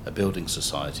leaving a building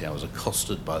society, I was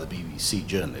accosted by the BBC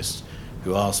journalist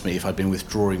who asked me if I'd been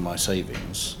withdrawing my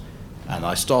savings. And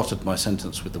I started my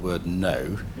sentence with the word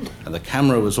no, and the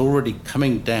camera was already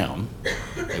coming down.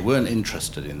 They weren't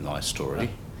interested in my story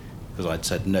because I'd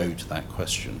said no to that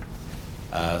question.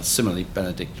 Similarly,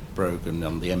 Benedict Brogan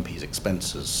on the MP's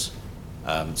expenses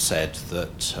said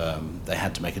that they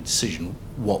had to make a decision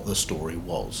what the story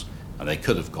was. And they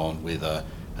could have gone with an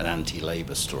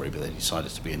anti-Labour story, but they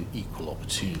decided to be an equal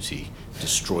opportunity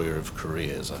destroyer of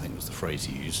careers, I think was the phrase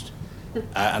he used.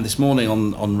 And this morning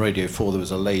on Radio 4 there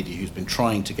was a lady who's been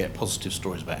trying to get positive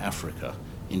stories about Africa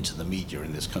into the media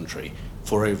in this country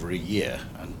for over a year,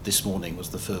 and this morning was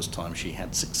the first time she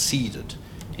had succeeded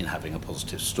in having a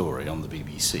positive story on the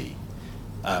BBC.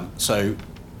 So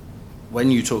when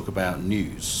you talk about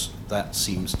news, that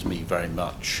seems to me very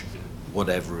much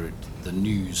whatever the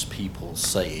news people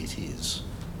say it is,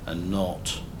 and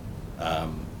not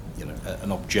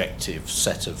an objective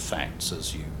set of facts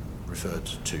as you referred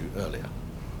to earlier.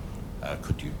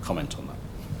 Could you comment on that?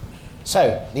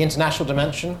 So, the international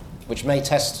dimension, which may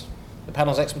test the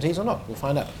panel's expertise or not, we'll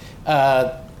find out.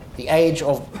 The age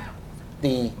of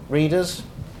the readers,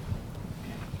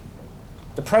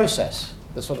 the process,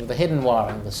 the sort of the hidden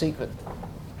wiring, the secret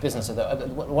business of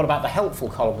what about the helpful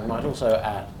column we might also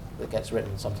add that gets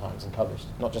written sometimes and published,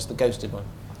 not just the ghosted one.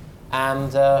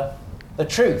 And the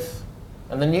truth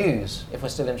And the news, if we're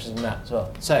still interested in that as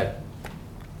well. So,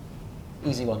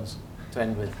 easy ones to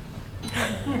end with.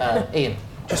 Ian.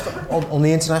 Just on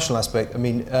the international aspect, I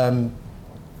mean,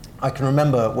 I can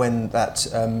remember when that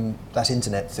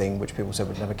internet thing, which people said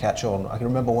would never catch on, I can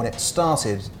remember when it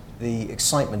started, the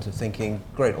excitement of thinking,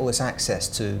 great, all this access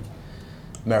to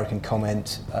American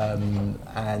comment,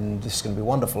 and this is going to be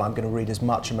wonderful. I'm going to read as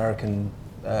much North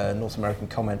American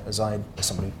comment as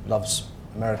somebody who loves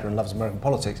America and loves American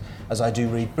politics, as I do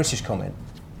read British comment.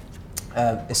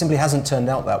 It simply hasn't turned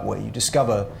out that way. You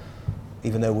discover,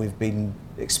 even though we've been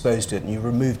exposed to it, and you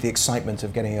remove the excitement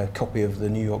of getting a copy of the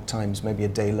New York Times maybe a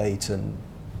day late and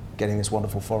getting this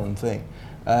wonderful foreign thing,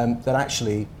 that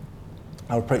actually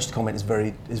our approach to comment is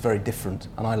very different,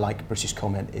 and I like British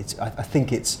comment. I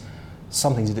think it's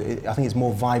something to do. I think it's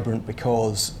more vibrant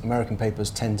because American papers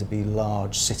tend to be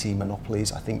large city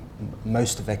monopolies. I think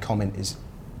most of their comment is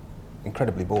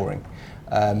incredibly boring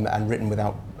and written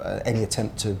without any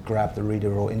attempt to grab the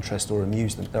reader or interest or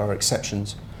amuse them. There are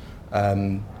exceptions.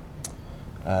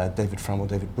 David Frum or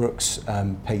David Brooks,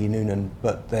 Peggy Noonan,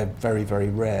 but they're very, very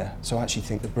rare. So I actually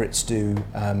think the Brits do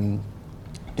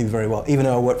very well. Even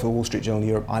though I work for the Wall Street Journal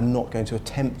Europe, I'm not going to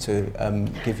attempt to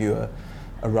give you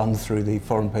a run through the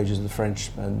foreign pages of the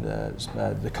French and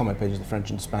the comment pages of the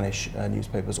French and Spanish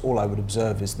newspapers. All I would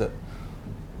observe is that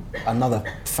another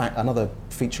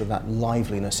feature of that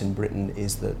liveliness in Britain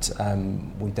is that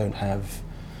we don't have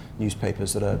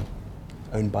newspapers that are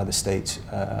owned by the state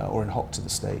or in hock to the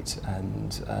state,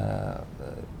 and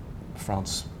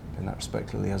France, in that respect,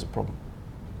 clearly has a problem.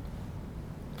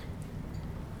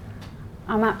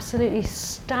 I'm absolutely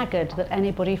staggered that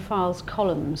anybody files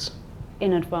columns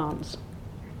in advance.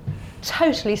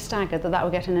 Totally staggered that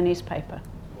would get in a newspaper.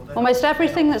 Almost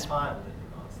everything that's...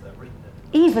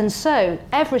 Even so,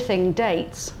 everything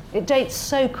dates. It dates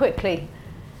so quickly.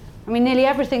 I mean, nearly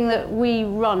everything that we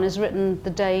run is written the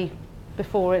day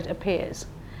before it appears,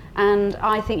 and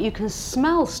I think you can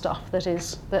smell stuff that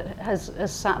has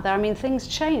sat there. I mean, things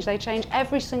change. They change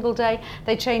every single day.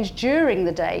 They change during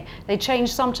the day. They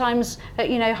change sometimes at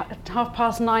 9:30,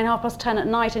 10:30 at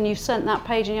night, and you've sent that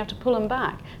page and you have to pull them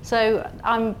back. So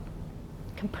I'm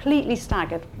completely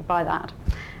staggered by that,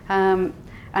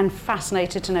 and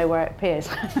fascinated to know where it appears.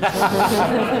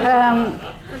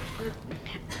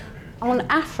 On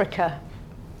Africa,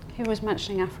 who was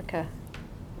mentioning Africa?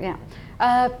 Yeah,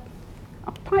 I'm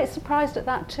quite surprised at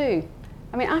that too.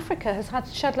 I mean, Africa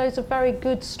has shed loads of very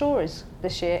good stories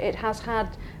this year. It has had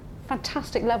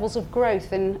fantastic levels of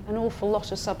growth in an awful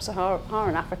lot of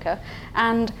sub-Saharan Africa,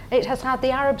 and it has had the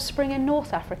Arab Spring in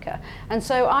North Africa. And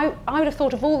so I would have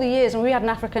thought of all the years, and we had an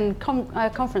African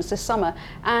conference this summer,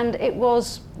 and it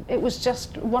was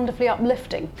just wonderfully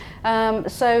uplifting.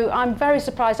 So I'm very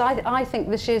surprised. I think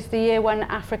this year's the year when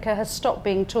Africa has stopped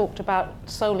being talked about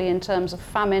solely in terms of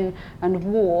famine and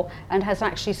war, and has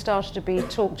actually started to be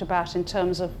talked about in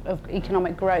terms of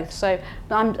economic growth. So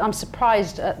I'm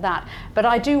surprised at that. But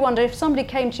I do wonder if somebody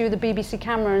came to you with a BBC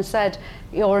camera and said,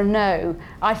 "You're a no,"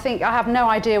 I have no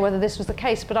idea whether this was the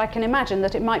case, but I can imagine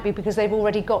that it might be because they've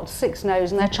already got 6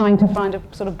 no's and they're trying to find a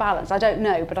sort of balance. I don't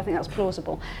know, but I think that's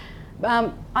plausible.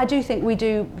 I do think we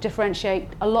do differentiate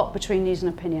a lot between news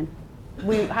and opinion.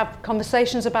 We have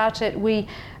conversations about it. We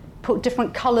put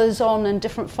different colours on and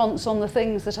different fonts on the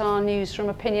things that are news from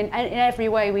opinion. And in every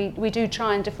way, we do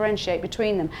try and differentiate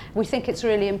between them. We think it's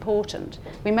really important.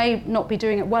 We may not be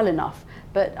doing it well enough,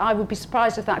 but I would be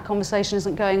surprised if that conversation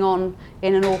isn't going on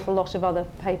in an awful lot of other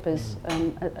papers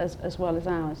as well as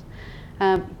ours.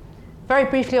 Very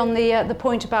briefly on the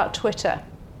point about Twitter,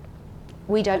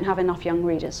 we don't have enough young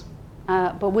readers.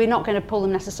 But we're not going to pull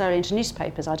them necessarily into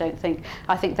newspapers, I don't think.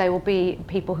 I think they will be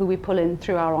people who we pull in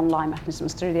through our online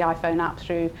mechanisms, through the iPhone app,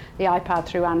 through the iPad,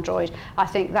 through Android. I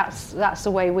think that's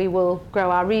the way we will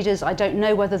grow our readers. I don't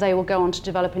know whether they will go on to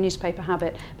develop a newspaper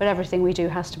habit, but everything we do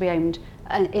has to be aimed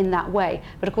in that way.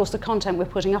 But of course, the content we're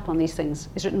putting up on these things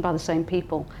is written by the same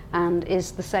people and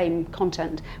is the same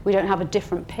content. We don't have a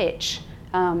different pitch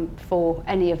for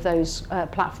any of those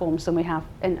platforms than we have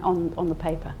on the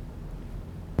paper.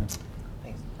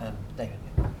 David.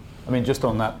 I mean, just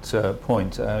on that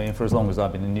point, I mean, for as long as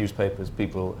I've been in newspapers,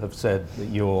 people have said that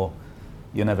you're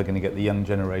never going to get the young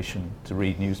generation to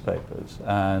read newspapers,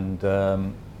 and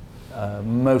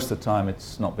most of the time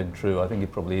it's not been true. I think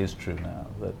it probably is true now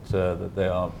that they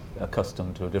are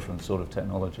accustomed to a different sort of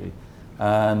technology,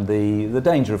 and the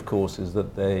danger, of course, is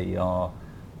that they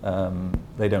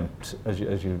don't, as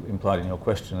you implied in your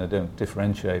question, they don't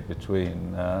differentiate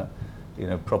between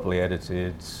properly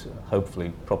edited,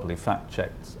 hopefully properly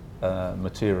fact-checked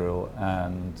material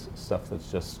and stuff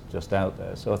that's just out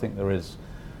there. So I think there is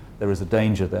there is a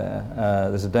danger there.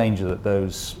 There's a danger that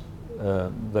those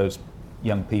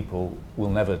young people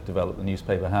will never develop the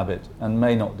newspaper habit and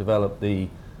may not develop the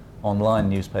online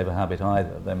newspaper habit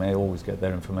either. They may always get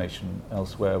their information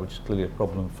elsewhere, which is clearly a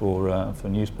problem for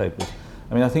newspapers.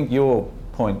 I mean, I think your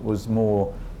point was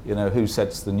more, you know, who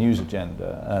sets the news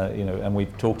agenda, you know, and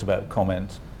we've talked about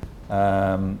comment,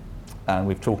 and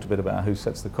we've talked a bit about who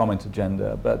sets the comment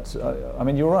agenda. But I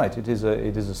mean, you're right. It is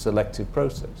a selective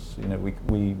process. You know,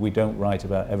 we don't write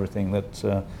about everything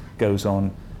that goes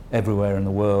on everywhere in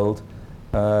the world.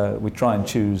 We try and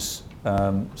choose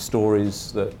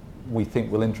stories that we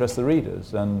think will interest the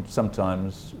readers, and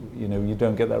sometimes, you know, you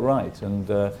don't get that right. And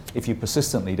if you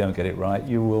persistently don't get it right,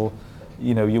 you will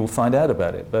find out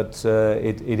about it. But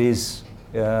it is.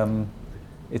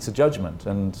 It's a judgment,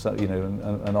 and so, you know,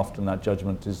 and often that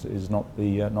judgment is not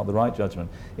the right judgment.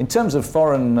 In terms of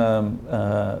foreign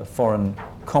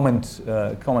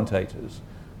commentators,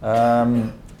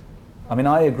 I mean,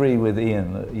 I agree with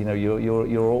Ian that, you know,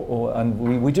 you're and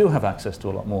we do have access to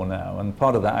a lot more now, and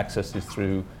part of that access is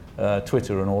through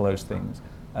Twitter and all those things,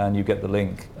 and you get the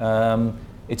link.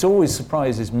 It always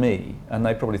surprises me, and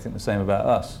they probably think the same about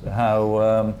us,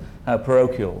 how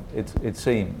parochial it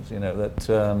seems. You know,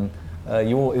 that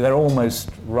they're almost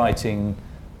writing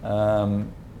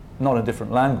not a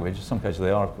different language. In some cases they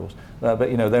are, of course,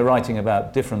 but you know, they're writing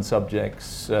about different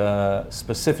subjects,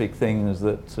 specific things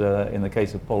that, in the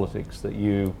case of politics, that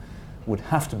you would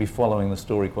have to be following the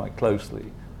story quite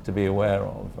closely to be aware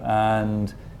of.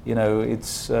 And you know,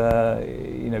 it's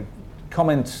you know,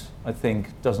 comment, I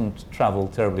think, doesn't travel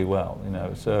terribly well. You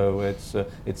know, so it's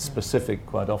specific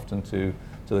quite often to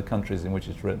the countries in which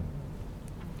it's written.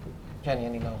 Jenny,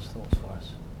 any last thoughts for us?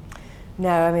 No,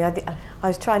 I mean, I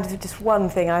was trying to, just one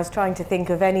thing, I was trying to think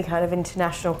of any kind of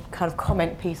international kind of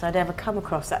comment piece I'd ever come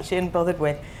across, actually, and bothered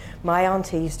with. My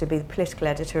auntie used to be the political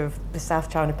editor of the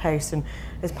South China Post, and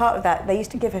as part of that, they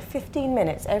used to give her 15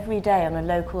 minutes every day on a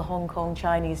local Hong Kong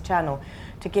Chinese channel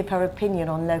to give her opinion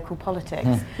on local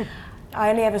politics. I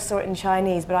only ever saw it in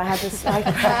Chinese, but I had this.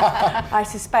 I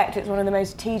suspect it's one of the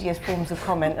most tedious forms of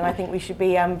comment, and I think we should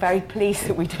be very pleased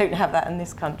that we don't have that in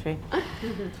this country.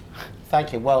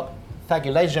 Thank you. Well, thank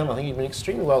you, ladies and gentlemen. I think you've been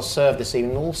extremely well served this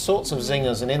evening. All sorts of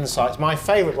zingers and insights. My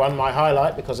favourite one, my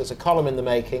highlight, because it's a column in the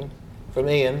making, from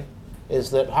Ian,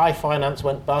 is that high finance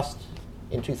went bust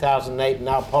in 2008, and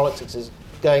now politics is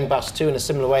going bust too in a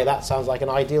similar way. That sounds like an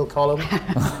ideal column.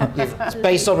 It's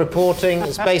based on reporting,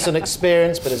 it's based on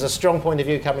experience, but there's a strong point of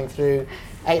view coming through.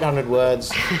 800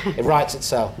 words, it writes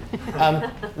itself.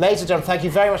 Ladies and gentlemen, thank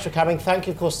you very much for coming. Thank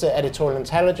you, of course, to Editorial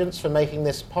Intelligence for making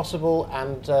this possible,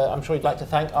 and I'm sure you'd like to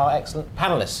thank our excellent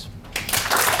panellists.